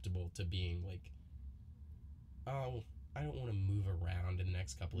susceptible to being like, oh, I don't want to move around in the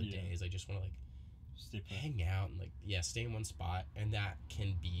next couple of days. I just want to like hang out and like stay in one spot, and that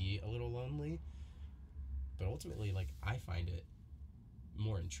can be a little lonely. But ultimately, like, I find it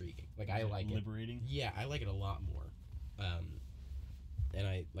more intriguing. Like, I like liberating. It. Yeah, I like it a lot more.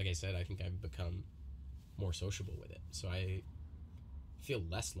 And like I said, I think I've become more sociable with it. So I feel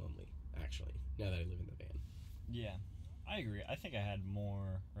less lonely, actually, now that I live in the van. Yeah, I agree. I think I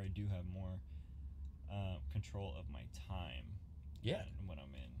do have more control of my time. Yeah. When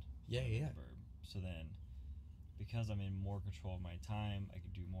I'm in. Burb. So then, because I'm in more control of my time, I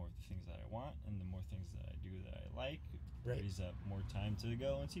can do more of the things that I want, and the more things that I do that I like, frees up more time to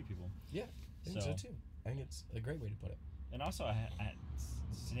go and see people. Yeah, I think so too. I think it's a great way to put it. And also,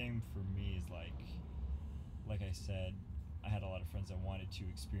 same for me is like I said, I had a lot of friends that wanted to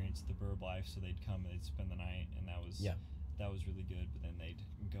experience the Burb life, so they'd come and they'd spend the night, and that was really good. But then they'd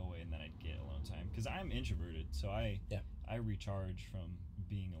go away, and then I'd get alone time because I'm introverted, so I recharge from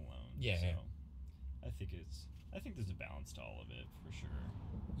being alone. Yeah. So I think there's a balance to all of it for sure.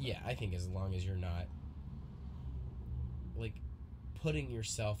 Yeah, I think as long as you're not like putting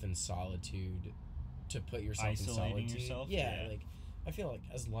yourself in solitude to put yourself isolating in solitude. Yourself. Yeah, like I feel like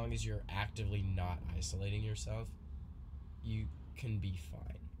as long as you're actively not isolating yourself, you can be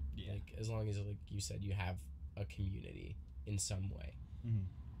fine. Yeah. Like as long as, like you said, you have a community in some way.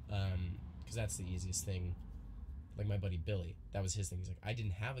 Mm-hmm. Because that's the easiest thing. Like my buddy Billy, that was his thing. He's like, I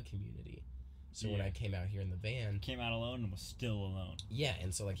didn't have a community. So when I came out here in the van... Came out alone and was still alone. Yeah,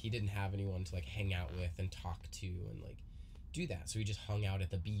 and so like he didn't have anyone to like hang out with and talk to and like do that. So he just hung out at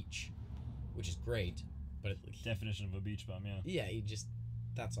the beach, which is great, but... Definition of a beach bum, yeah. Yeah,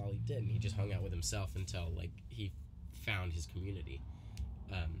 that's all he did. And he just hung out with himself until like he found his community.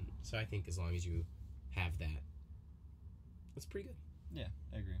 So I think as long as you have that, that's pretty good. Yeah,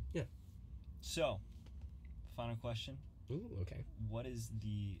 I agree. Yeah. So, final question. Ooh, okay. What is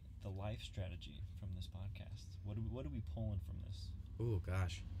the life strategy from this podcast? What are we pulling from this? Ooh,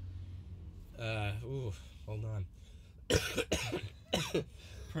 gosh. Hold on.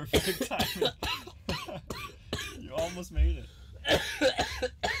 Perfect timing. You almost made it.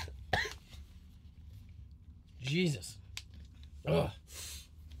 Jesus.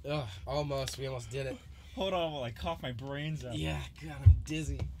 Almost. We almost did it. Hold on while I cough my brains out. Yeah, God, I'm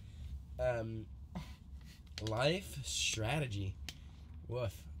dizzy. Life strategy.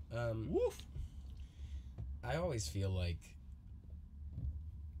 Woof. Woof. I always feel like...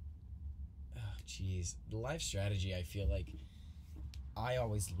 the life strategy, I feel like I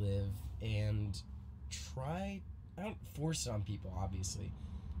always live and try... I don't force it on people, obviously.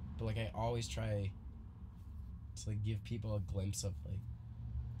 But, like, I always try to, like, give people a glimpse of, like,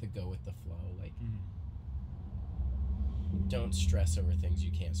 the go with the flow. Like, don't stress over things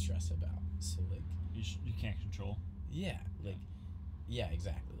you can't stress about. So, like... You can't control. Yeah, like... Yeah,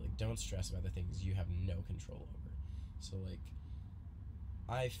 exactly. Like, don't stress about the things you have no control over. So, like...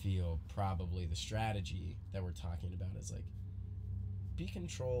 I feel probably the strategy that we're talking about is, like... Be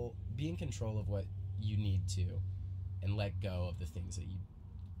in control of what you need to, and let go of the things that you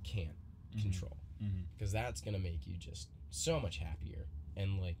can't control. Because that's going to make you just so much happier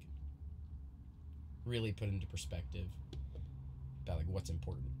and, like, really put into perspective about, like, what's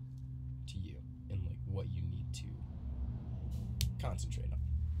important to you and, like, what you need to concentrate on.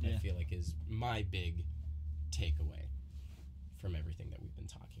 I feel like is my big takeaway from everything that we've been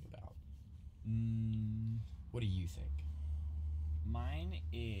talking about. What do you think? Mine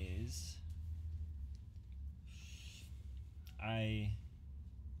is... I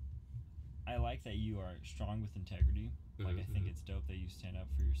like that you are strong with integrity. Like, I think it's dope that you stand up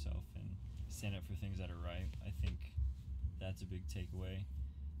for yourself and stand up for things that are right. I think that's a big takeaway.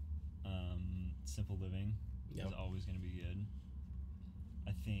 Simple living is always going to be good.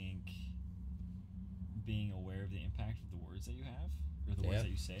 I think being aware of the impact of the words that you have, or the words that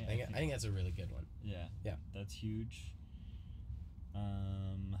you say. I think that's a really good one. Yeah. Yeah. That's huge.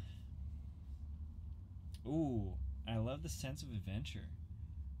 Ooh, I love the sense of adventure.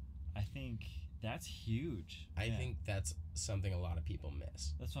 I think that's huge. I think that's something a lot of people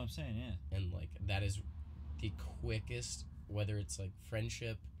miss. That's what I'm saying, yeah. And, like, that is the quickest, whether it's, like,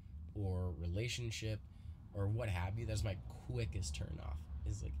 friendship or relationship or what have you, that's my quickest turn off.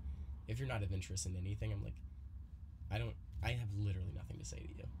 Is, like, if you're not adventurous in anything, I'm like, I don't I have literally nothing to say to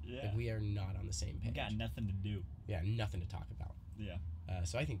you. Yeah. Like, we are not on the same page. We got nothing to do. Yeah, nothing to talk about. Yeah.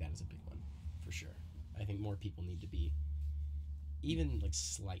 So I think that is a big one, for sure. I think more people need to be even, like,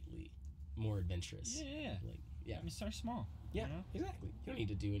 slightly more adventurous. Yeah. Like, yeah. I mean, start small. Yeah, you know? exactly. You don't need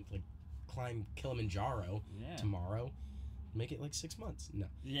to do it, like, climb Kilimanjaro tomorrow. Make it, like, 6 months. No.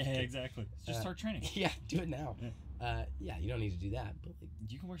 Yeah, exactly. Just start training. Yeah, do it now. Yeah. You don't need to do that, but, like...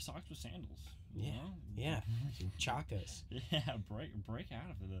 You can wear socks with sandals. Yeah, you know? yeah. Chacos. Yeah, break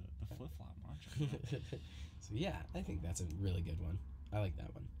out of the flip-flop macho. So, yeah, I think that's a really good one. I like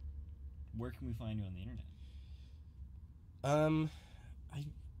that one. Where can we find you on the internet? I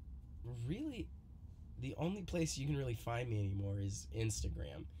really... The only place you can really find me anymore is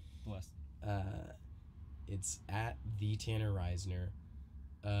Instagram. Bless. It's at the Tanner Risner.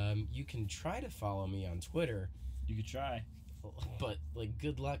 You can try to follow me on Twitter. You could try. But, like,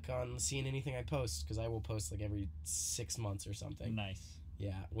 good luck on seeing anything I post, because I will post, like, every 6 months or something. Nice.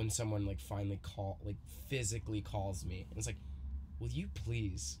 Yeah, when someone, like, finally physically calls me. And it's like, will you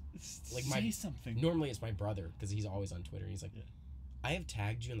please... Like, say something. Normally it's my brother, because he's always on Twitter. He's like, I have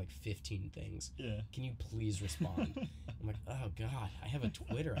tagged you in, like, 15 things. Yeah. Can you please respond? I'm like, oh, God, I have a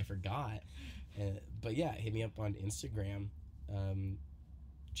Twitter. I forgot. But, yeah, hit me up on Instagram.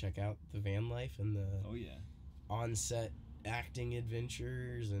 Check out the van life and the on-set acting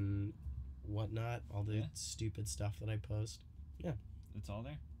adventures and whatnot, all the stupid stuff that I post. Yeah. It's all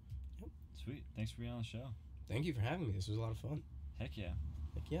there? Yep. Sweet. Thanks for being on the show. Thank you for having me. This was a lot of fun. Heck yeah.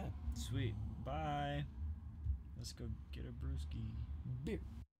 Heck yeah. Sweet. Bye. Let's go get a brewski. Beer.